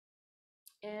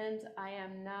 And I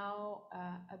am now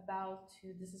about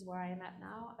to, this is where I am at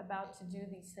now, about to do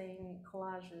the same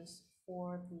collages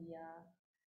for the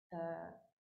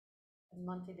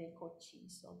Monte dei Cochi,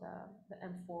 so the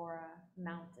Amphora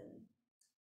mountain.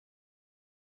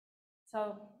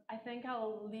 So I think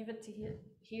I'll leave it to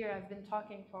here. I've been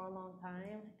talking for a long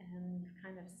time and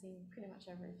kind of seen pretty much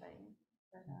everything.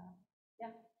 But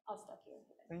yeah, I'll stop here.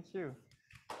 Thank you.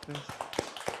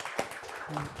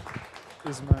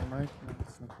 Is my mic? No,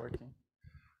 it's not working.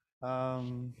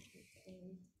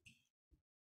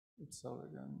 It's all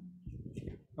again.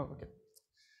 Oh, okay.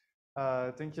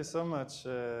 Thank you so much,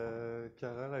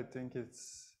 Carole. I think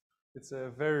it's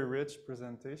a very rich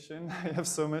presentation. I have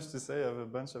so much to say. I have a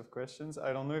bunch of questions.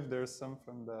 I don't know if there's some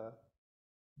from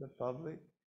the public.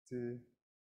 Do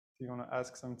you want to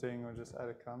ask something or just add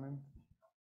a comment?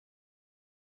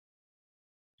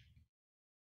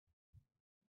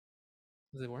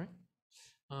 Does it work?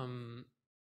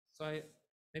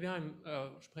 Maybe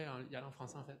je pourrais y aller en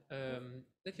français en fait.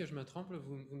 Peut-être que je me trompe, là,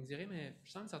 vous me direz, mais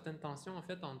je sens une certaine tension en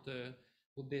fait entre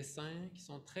vos dessins qui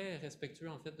sont très respectueux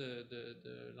en fait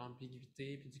de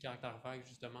l'ambiguïté puis du caractère vague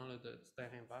justement là, du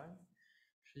terrain vague.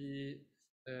 Puis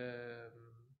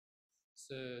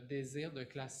ce désir de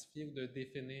classifier ou de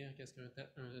définir qu'est-ce qu'un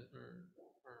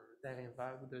terrain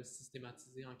vague ou de le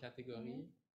systématiser en catégories.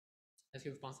 Est-ce que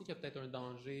vous pensez qu'il y a peut-être un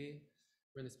danger,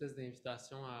 une espèce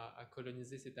d'invitation à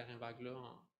coloniser ces terrains vagues-là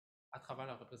à travers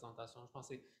la représentation? Je pense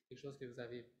que c'est quelque chose que vous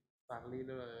avez parlé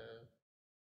là,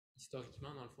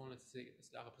 historiquement, dans le fond, là,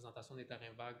 la représentation des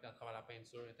terrains vagues à travers la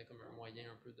peinture était comme un moyen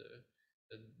un peu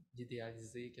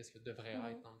d'idéaliser qu'est-ce que devrait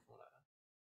être, dans le fond,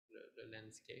 le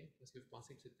landscape. Est-ce que vous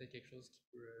pensez que c'est peut-être quelque chose qui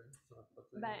peut se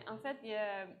reproduire? Ben, en fait, il y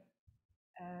a...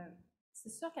 c'est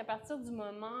sûr qu'à partir du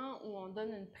moment où on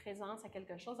donne une présence à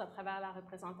quelque chose à travers la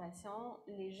représentation,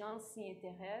 les gens s'y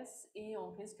intéressent et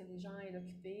on risque que les gens aient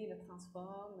l'occupé, le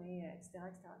transforment, etc.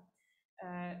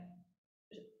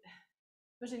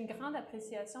 Moi, j'ai une grande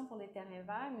appréciation pour les terrains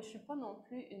vagues, mais je ne suis pas non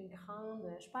plus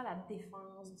je suis pas à la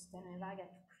défense du terrain vague à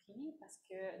tout prix, parce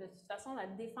que de toute façon, la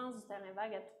défense du terrain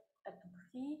vague à tout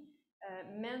prix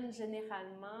mène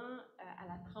généralement à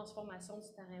la transformation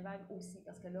du terrain vague aussi,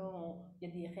 parce que là, il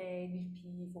y a des règles,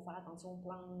 puis il faut faire attention aux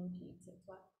plantes, puis etc.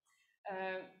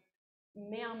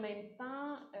 Mais en même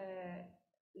temps,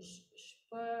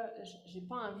 j'ai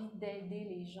pas envie d'aider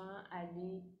les gens à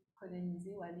aller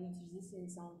coloniser ou à aller utiliser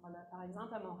ces endroits-là. Par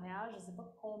exemple, à Montréal, je ne sais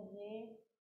pas combien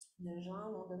de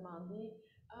gens m'ont demandé: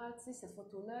 ah, tu sais, cette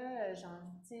photo-là, j'ai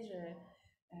envie, tu sais,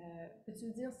 peux-tu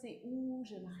me dire c'est où?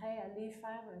 J'aimerais aller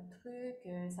faire un truc,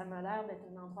 ça m'a l'air d'être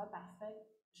un endroit parfait.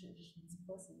 Je ne dis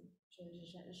pas c'est où.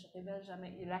 Je révèle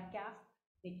jamais. Et la carte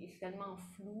est tellement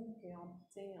floue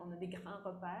qu'on a des grands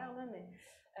repères, là, mais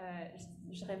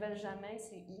je révèle jamais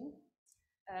c'est où.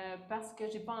 Parce que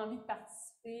j'ai pas envie de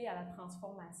participer à la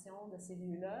transformation de ces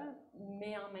lieux-là,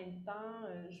 mais en même temps,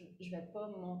 je vais pas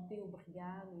monter aux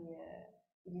brigades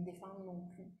et les défendre non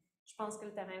plus. Je pense que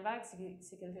le terrain vague,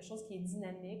 c'est quelque chose qui est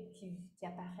dynamique, qui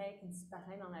apparaît, qui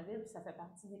disparaît dans la ville, puis ça fait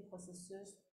partie des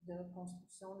processus de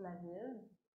construction de la ville.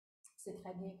 C'est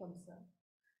très bien comme ça.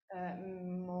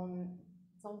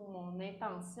 Mon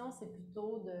intention, c'est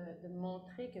plutôt de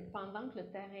montrer que pendant que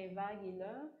le terrain vague est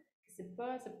là, c'est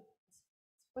pas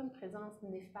une présence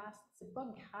néfaste, c'est pas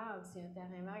grave s'il y a un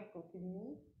terrain vague à côté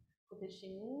de chez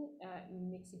nous,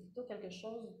 mais que c'est plutôt quelque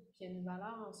chose qui a une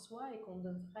valeur en soi et qu'on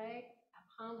devrait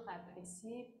apprendre à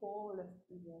apprécier pour le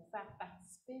faire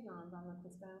participer dans notre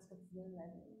expérience quotidienne de la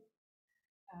vie.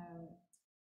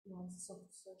 Donc, c'est surtout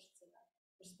ça, je dirais.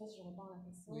 Je sais pas si je réponds à la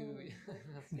question. Oui.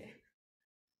 Merci.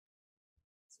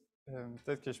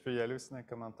 Peut-être que je peux y aller aussi dans les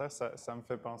commentaires. Ça me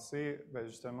fait penser, ben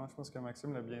justement, je pense que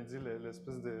Maxime l'a bien dit,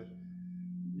 l'espèce de...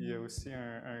 Il y a aussi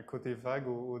un côté vague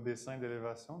au dessin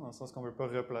d'élévation, dans le sens qu'on ne veut pas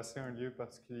replacer un lieu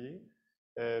particulier.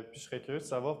 Puis je serais curieux de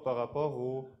savoir par rapport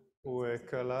aux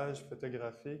collages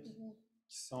photographiques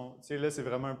qui sont... Tu sais, là, c'est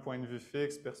vraiment un point de vue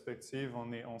fixe, perspective,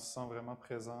 on se sent vraiment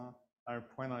présent à un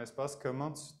point dans l'espace.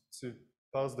 Comment tu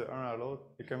passes de un à l'autre?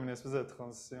 C'est comme une espèce de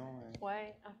transition.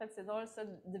 Oui, en fait, c'est drôle ça.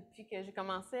 Depuis que j'ai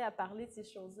commencé à parler de ces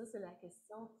choses-là, c'est la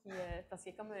question qui. Parce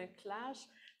qu'il y a comme un clash.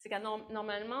 C'est que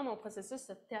normalement, mon processus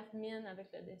se termine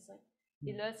avec le dessin.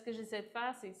 Et là, ce que j'essaie de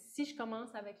faire, c'est si je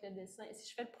commence avec le dessin, si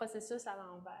je fais le processus à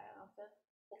l'envers, en fait,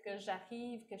 pour que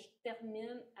j'arrive, que je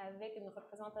termine avec une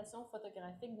représentation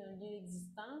photographique d'un lieu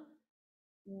existant,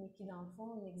 mais qui, dans le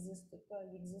fond, n'existe pas.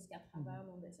 Il n'existe qu'à travers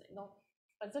mon dessin. Donc, je ne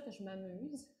peux pas dire que je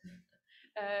m'amuse.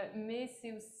 Mais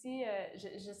c'est aussi,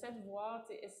 j'essaie de voir,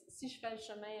 si je fais le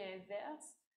chemin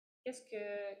inverse,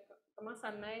 comment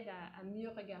ça m'aide à mieux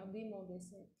regarder mon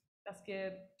dessin. Parce que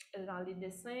dans les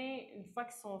dessins, une fois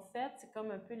qu'ils sont faits, c'est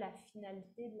comme un peu la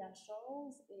finalité de la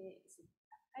chose. Et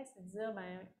après, c'est de dire,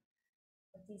 ben,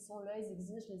 OK, ils sont là, ils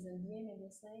existent, je les aime bien, mes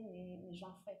dessins, mais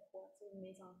j'en fais quoi,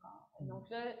 mais encore. Donc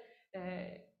là,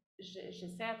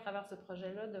 j'essaie à travers ce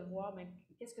projet-là de voir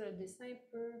qu'est-ce que le dessin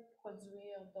peut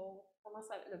produire d'autre, comment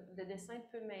le dessin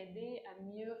peut m'aider à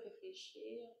mieux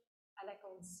réfléchir à la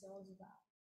condition du vague.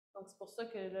 Donc c'est pour ça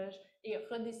que là, et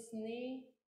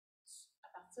redessiner à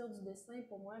partir du dessin,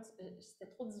 pour moi,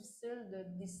 c'était trop difficile de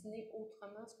dessiner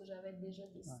autrement ce que j'avais déjà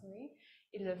dessiné.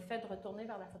 Et le fait de retourner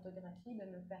vers la photographie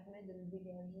me permet de me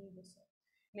dégager de ça.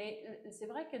 Mais c'est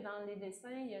vrai que dans les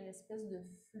dessins, il y a une espèce de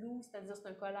flou, c'est-à-dire c'est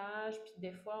un collage, puis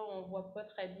des fois, on ne voit pas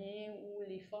très bien où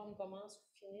les formes commencent ou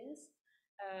finissent.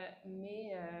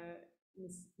 Mais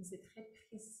c'est très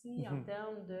précis en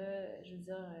termes de, je veux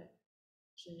dire,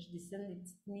 je dessine des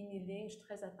petites mini-lignes, je suis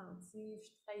très attentive,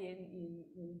 il y a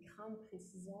une grande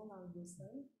précision dans le dessin,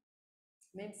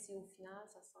 même si au final,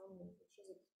 ça semble quelque chose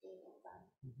de plutôt vague.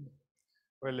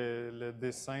 Oui, le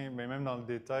dessin, mais même dans le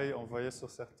détail, on voyait sur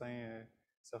certains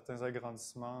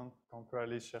agrandissements qu'on peut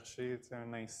aller chercher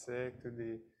un insecte,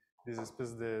 des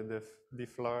espèces des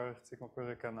fleurs qu'on peut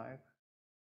reconnaître.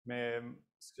 Mais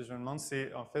ce que je me demande,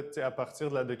 c'est en fait, à partir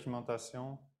de la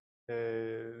documentation,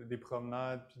 des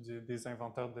promenades, puis des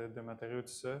inventaires de matériaux, tout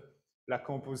ça, la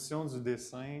composition du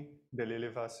dessin, de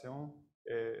l'élévation,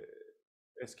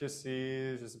 est-ce que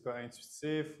c'est, je ne sais pas,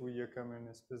 intuitif ou il y a comme une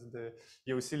espèce de... Il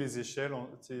y a aussi les échelles,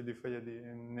 des fois il y a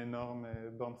une énorme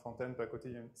borne fontaine, puis à côté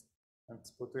il y a un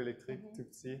petit poteau électrique tout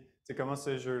petit. C'est comment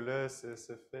ce jeu-là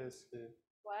se fait?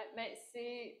 Oui, mais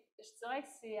je dirais que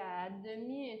c'est à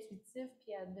demi intuitif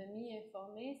puis à demi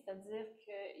informé, c'est-à-dire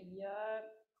qu'il y a,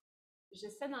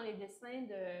 j'essaie dans les dessins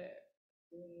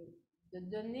de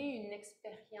donner une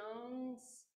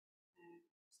expérience,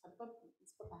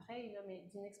 c'est pas pareil, là, mais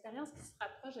d'une expérience qui se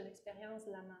rapproche de l'expérience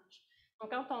de la marche.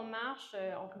 Donc, quand on marche,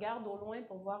 on regarde au loin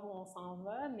pour voir où on s'en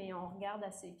va, mais on regarde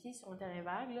à ses pieds sur un terrain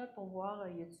vague là, pour voir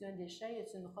y a-t-il un déchet, y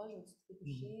a-t-il une roche, un petit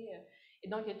trébuchet. Et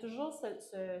donc, il y a toujours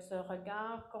ce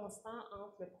regard constant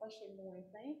entre le proche et le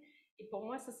lointain. Et pour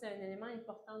moi, ça, c'est un élément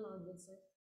important dans le dessin.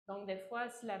 Donc, des fois,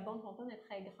 si la bande fontaine est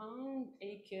très grande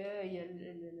et qu'il y a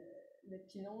le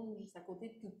pylône juste à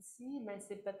côté tout petit, ben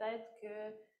c'est peut-être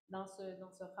que dans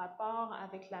ce rapport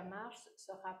avec la marche,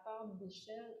 ce rapport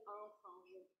d'échelle entre en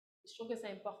jeu. Je trouve que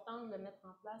c'est important de le mettre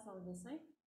en place dans le dessin.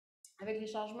 Avec les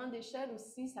changements d'échelle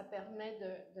aussi, ça permet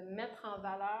de mettre en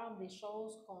valeur des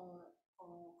choses qu'on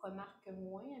remarque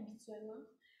moins habituellement.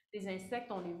 Les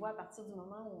insectes, on les voit à partir du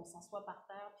moment où on s'assoit par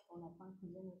terre et qu'on attend qu'ils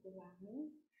viennent un peu vers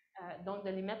nous. Donc, de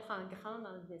les mettre en grand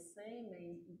dans le dessin,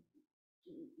 mais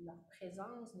leur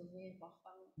présence devient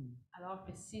importante. Alors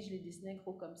que si je les dessinais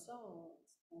gros comme ça,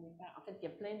 on est en fait, il y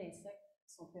a plein d'insectes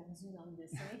qui sont perdus dans le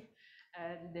dessin.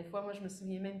 Des fois, moi, je me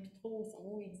souviens même plus trop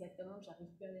où exactement,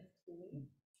 j'arrive plus à les retrouver.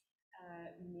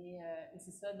 Mais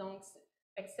c'est ça, donc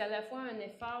c'est à la fois un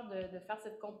effort de faire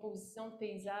cette composition de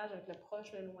paysage avec le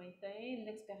proche, le lointain,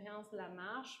 l'expérience de la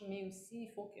marche, mais aussi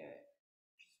il faut que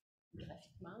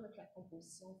graphiquement, que la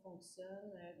composition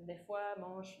fonctionne. Des fois,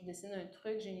 bon, je dessine un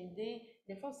truc, j'ai une idée.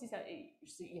 Des fois aussi,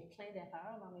 il y a plein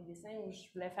d'erreurs dans mes dessins où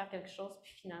je voulais faire quelque chose,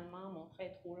 puis finalement, mon trait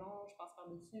est trop long, je passe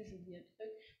par-dessus, j'oublie un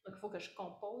truc. Donc, il faut que je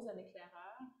compose avec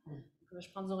l'erreur. Donc, je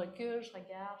prends du recul, je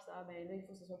regarde, je dis, ah ben là, il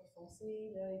faut que ce soit plus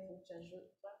foncé, là, il faut que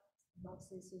j'ajoute. Donc,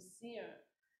 c'est aussi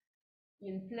il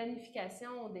y a une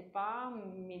planification au départ,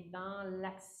 mais dans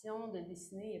l'action de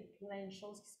dessiner, il y a plein de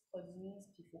choses qui se produisent,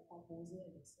 puis il faut composer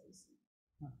avec ça aussi.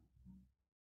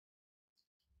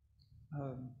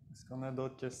 Est-ce qu'on a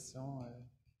d'autres questions?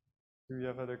 Do you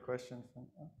have other questions?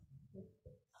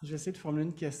 Je vais essayer de formuler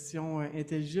une question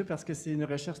intelligible parce que c'est une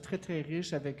recherche très, très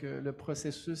riche avec le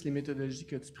processus, les méthodologies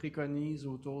que tu préconises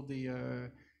autour des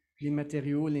les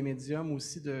matériaux, les médiums,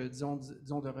 aussi disons,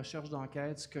 de recherche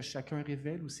d'enquête, ce que chacun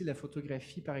révèle. Aussi la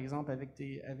photographie, par exemple, avec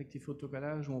tes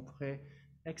photocollages où on pourrait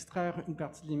extraire une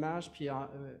partie de l'image puis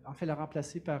en fait la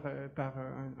remplacer par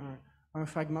un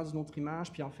fragment d'une autre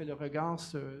image, puis en fait le regard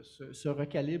se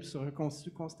recalibre, se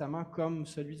reconstitue constamment comme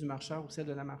celui du marcheur ou celle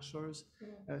de la marcheuse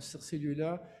sur ces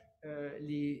lieux-là.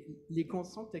 Les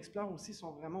conditions que tu explores aussi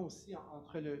sont vraiment aussi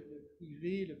entre le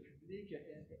privé et le public.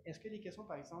 Est-ce que les questions,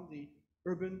 par exemple, des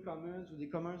urban commons ou des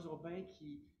communs urbains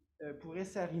qui pourraient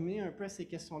s'arrimer un peu à ces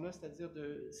questions-là, c'est-à-dire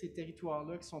de ces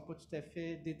territoires-là qui ne sont pas tout à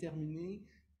fait déterminés,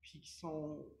 puis qui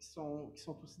sont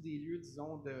aussi des lieux,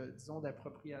 disons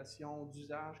d'appropriation,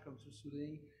 d'usage, comme tu le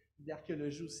soulignes,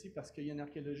 d'archéologie aussi, parce qu'il y a une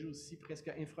archéologie aussi presque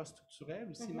infrastructurelle,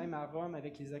 aussi même à Rome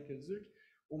avec les aqueducs,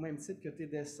 au même titre que tes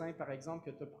dessins, par exemple,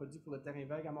 que tu as produits pour le terrain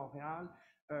vague à Montréal,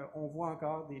 on voit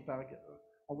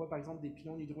par exemple des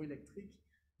pylônes hydroélectriques.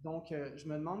 Donc, je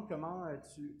me demande comment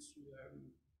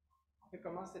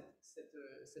comment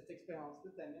cette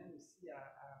expérience-là t'amène aussi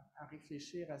à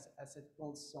réfléchir à cette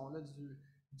condition-là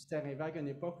du terrain vague à une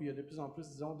époque où il y a de plus en plus,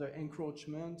 disons, de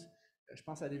encroachment. Je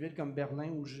pense à des villes comme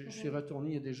Berlin où je suis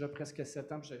retourné il y a déjà presque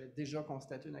 7 ans, puis j'avais déjà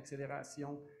constaté une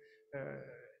accélération,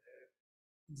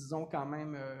 disons quand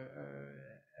même,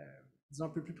 disons un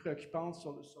peu plus préoccupante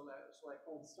sur la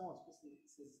condition, en tout cas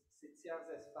ces tiers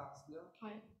espaces-là,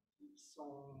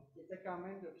 qui étaient quand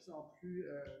même de plus en plus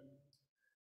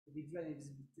réduits à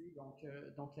l'invisibilité.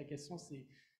 Donc la question c'est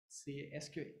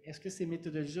est-ce que ces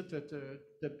méthodologies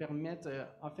te permettent,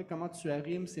 en fait, comment tu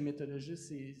arrimes ces méthodologies,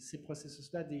 ces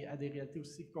processus-là à des réalités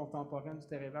aussi contemporaines du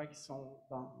terrain vague qui sont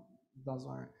dans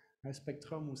un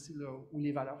spectrum aussi là, où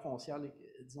les valeurs foncières,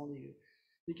 disons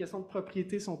les questions de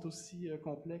propriété sont aussi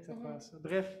complexes à travers ça.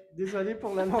 Bref, désolé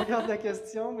pour la longueur de la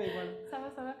question, mais voilà. Ça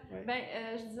va. Ouais.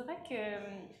 Ben, je dirais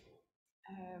que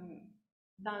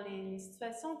dans les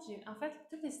situations, en fait,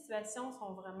 toutes les situations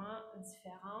sont vraiment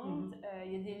différentes.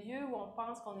 Il y a des lieux où on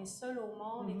pense qu'on est seul au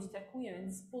monde et tout à coup, il y a un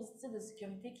dispositif de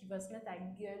sécurité qui va se mettre à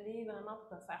gueuler vraiment pour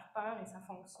te faire peur et ça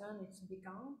fonctionne et tu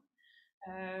décampes.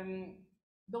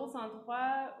 D'autres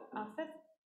endroits, en fait,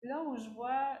 là où je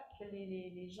vois que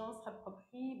les gens se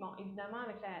rapproprient, bon, évidemment,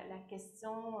 avec la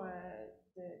question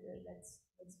de la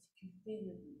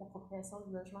difficulté d'appropriation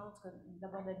du logement,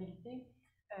 d'abordabilité,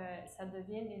 ça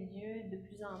devient des lieux de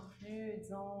plus en plus,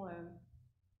 disons,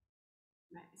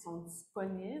 ils sont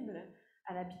disponibles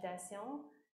à l'habitation,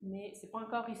 mais c'est pas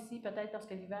encore ici, peut-être parce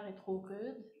que l'hiver est trop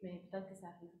rude, mais peut-être que ça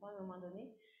arrivera à un moment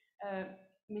donné.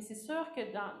 Mais c'est sûr que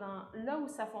là où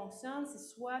ça fonctionne,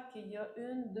 c'est soit qu'il y a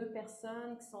 1-2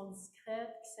 personnes qui sont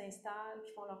discrètes, qui s'installent,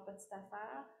 qui font leur petite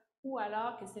affaire, ou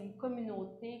alors que c'est une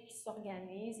communauté qui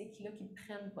s'organise et qui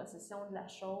prennent possession de la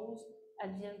chose,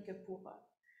 advienne que pourra.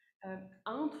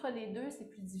 Entre les deux, c'est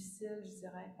plus difficile, je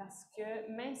dirais, parce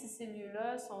que même si ces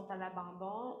lieux-là sont à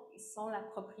l'abandon, ils sont la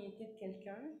propriété de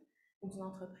quelqu'un ou d'une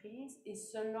entreprise, et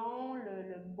selon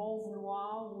le bon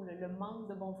vouloir ou le manque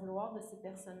de bon vouloir de ces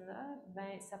personnes-là,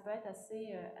 ben, ça peut être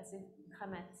assez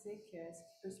dramatique ce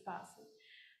qui peut se passer.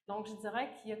 Donc, je dirais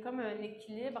qu'il y a comme un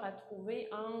équilibre à trouver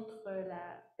entre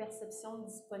la perception de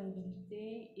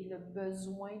disponibilité et le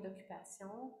besoin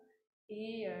d'occupation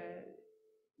et,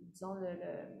 disons,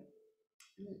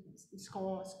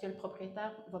 ce que le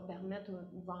propriétaire va permettre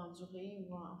ou va endurer ou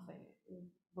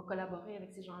va collaborer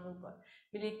avec ces gens-là ou pas.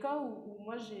 Mais les cas où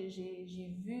moi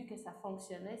j'ai vu que ça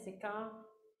fonctionnait, c'est quand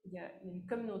il y a une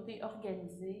communauté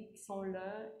organisée qui sont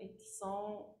là et qui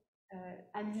sont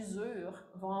à l'usure,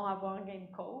 vont avoir gain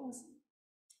de cause.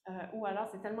 Ou alors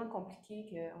c'est tellement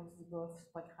compliqué qu'on se dit, bah,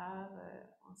 c'est pas grave,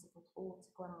 on sait pas trop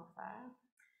c'est quoi l'en faire.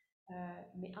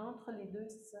 Mais entre les deux,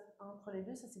 c'est ça. Entre les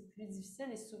deux, ça c'est plus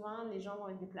difficile et souvent les gens vont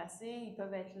être déplacés. Ils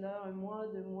peuvent être là 1 mois,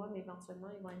 2 mois, mais éventuellement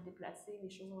ils vont être déplacés, les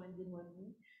choses vont être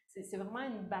démolies. C'est vraiment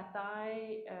une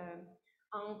bataille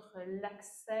entre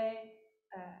l'accès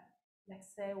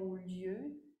au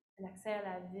lieu, l'accès à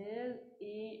la ville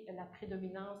et la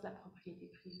prédominance de la propriété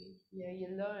privée. Il y a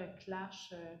là un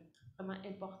clash vraiment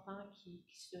important qui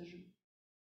se joue.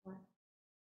 Ouais.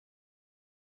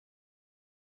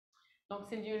 Donc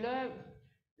ces lieux-là,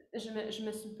 je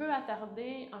me suis peu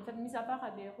attardée, en fait, mis à part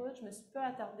à Beyrouth, je me suis peu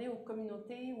attardée aux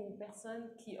communautés ou aux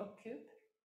personnes qui occupent,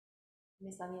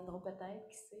 mais ça viendra peut-être,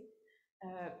 qui sait,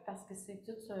 parce que c'est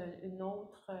toute une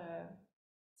autre,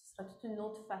 ce serait toute une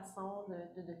autre façon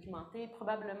de documenter.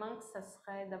 Probablement que ça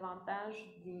serait davantage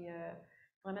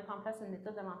on pourrait mettre en place une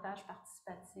méthode davantage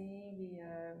participative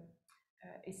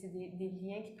et c'est des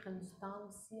liens qui prennent du temps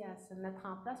aussi à se mettre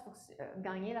en place pour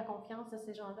gagner la confiance de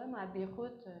ces gens-là. Moi, à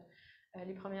Beyrouth,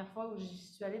 les premières fois où j'y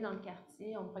suis allée dans le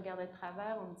quartier, on me regardait de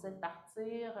travers, on me disait de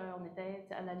partir, on était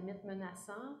à la limite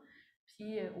menaçant.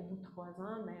 Puis au bout de 3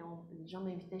 ans, ben, les gens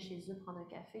m'invitaient chez eux prendre un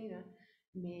café. Là.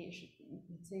 Mais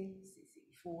tu sais,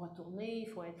 il faut retourner, il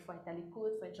faut être à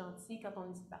l'écoute, il faut être gentil. Quand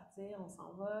on dit de partir, on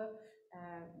s'en va.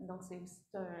 Donc c'est aussi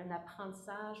un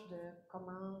apprentissage de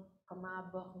comment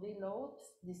aborder l'autre,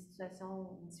 des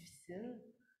situations difficiles.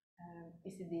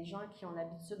 Et c'est des gens qui ont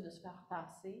l'habitude de se faire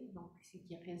tasser, donc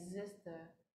qui résistent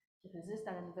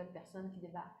à la nouvelle personne qui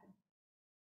débarque.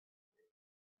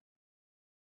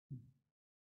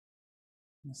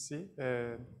 Merci.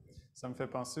 Ça me fait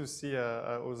penser aussi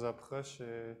aux approches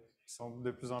qui sont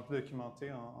de plus en plus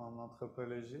documentées en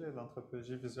anthropologie,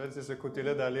 l'anthropologie visuelle. C'est ce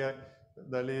côté-là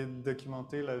d'aller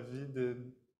documenter la vie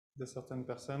de certaines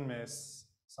personnes, mais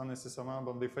sans nécessairement...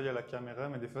 Bon, des fois, il y a la caméra,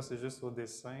 mais des fois, c'est juste au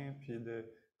dessin, puis de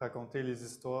raconter les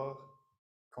histoires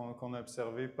qu'on a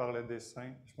observées par le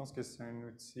dessin. Je pense que c'est un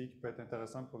outil qui peut être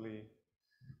intéressant pour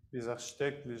les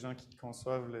architectes, les gens qui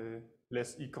conçoivent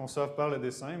ils conçoivent par le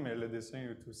dessin, mais le dessin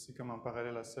est aussi, comme en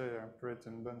parallèle à ça, peut être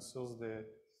une bonne source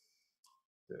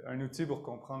un outil pour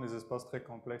comprendre les espaces très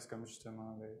complexes comme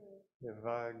justement les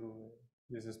vagues ou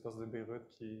les espaces de Beyrouth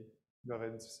qui doivent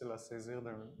être difficiles à saisir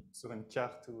sur une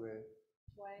carte ou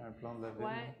un plan de la ville.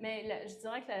 Oui, mais je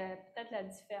dirais que peut-être la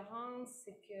différence,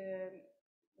 c'est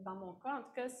que dans mon cas, en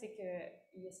tout cas, c'est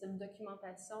qu'il y a cette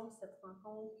documentation, cette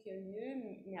rencontre qui a lieu,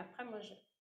 mais après, moi, j'ai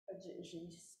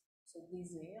ce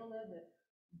désir là,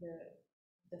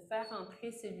 de faire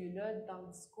entrer ces lieux-là dans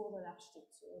le discours de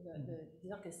l'architecture, de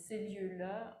dire que ces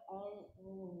lieux-là ont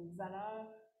une valeur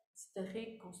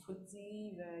historique,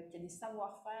 constructive, qu'il y a des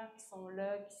savoir-faire qui sont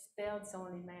là, qui se perdent si on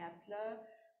les met à plat.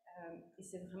 Et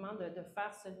c'est vraiment de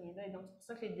faire ce lien-là. Et donc, c'est pour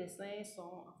ça que les dessins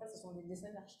en fait, ce sont des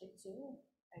dessins d'architecture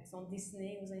qui sont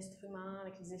dessinés aux instruments,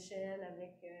 avec les échelles,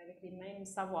 avec les mêmes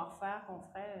savoir-faire qu'on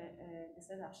ferait un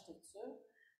dessin d'architecture,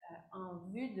 en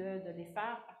vue de les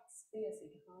faire participer à ces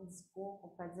grands discours, on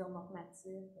peut dire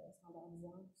normatifs,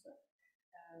 standardisants, tout ça.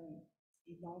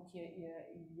 Et donc, il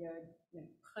y a le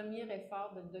premier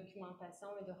effort de documentation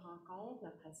et de rencontre, mais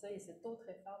après ça, il y a cet autre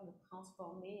effort de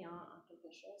transformer en quelque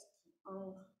chose qui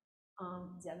entre en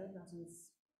dialogue dans une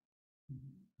discipline.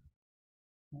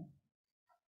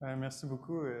 Merci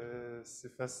beaucoup.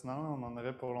 C'est fascinant. On en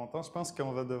aurait pour longtemps. Je pense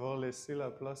qu'on va devoir laisser la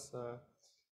place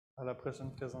à la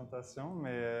prochaine présentation,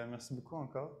 mais merci beaucoup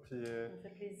encore. Puis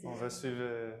on va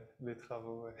suivre les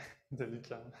travaux de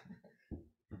l'UQAM.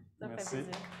 Merci. Ça fait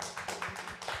plaisir.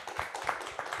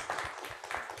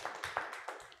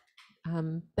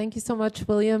 Thank you so much,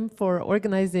 William, for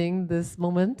organizing this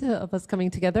moment of us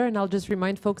coming together. And I'll just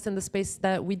remind folks in the space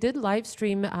that we did live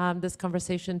stream this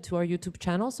conversation to our YouTube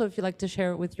channel. So if you'd like to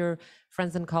share it with your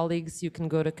friends and colleagues, you can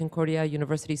go to Concordia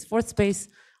University's Fourth Space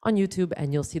on YouTube,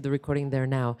 and you'll see the recording there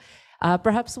now.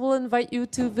 Perhaps we'll invite you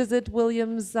to visit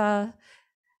William's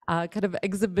kind of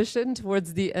exhibition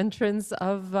towards the entrance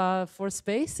of Fourth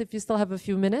Space if you still have a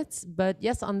few minutes. But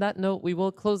yes, on that note, we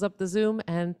will close up the Zoom,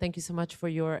 and thank you so much for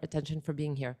your attention, for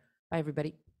being here. Bye,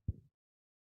 everybody.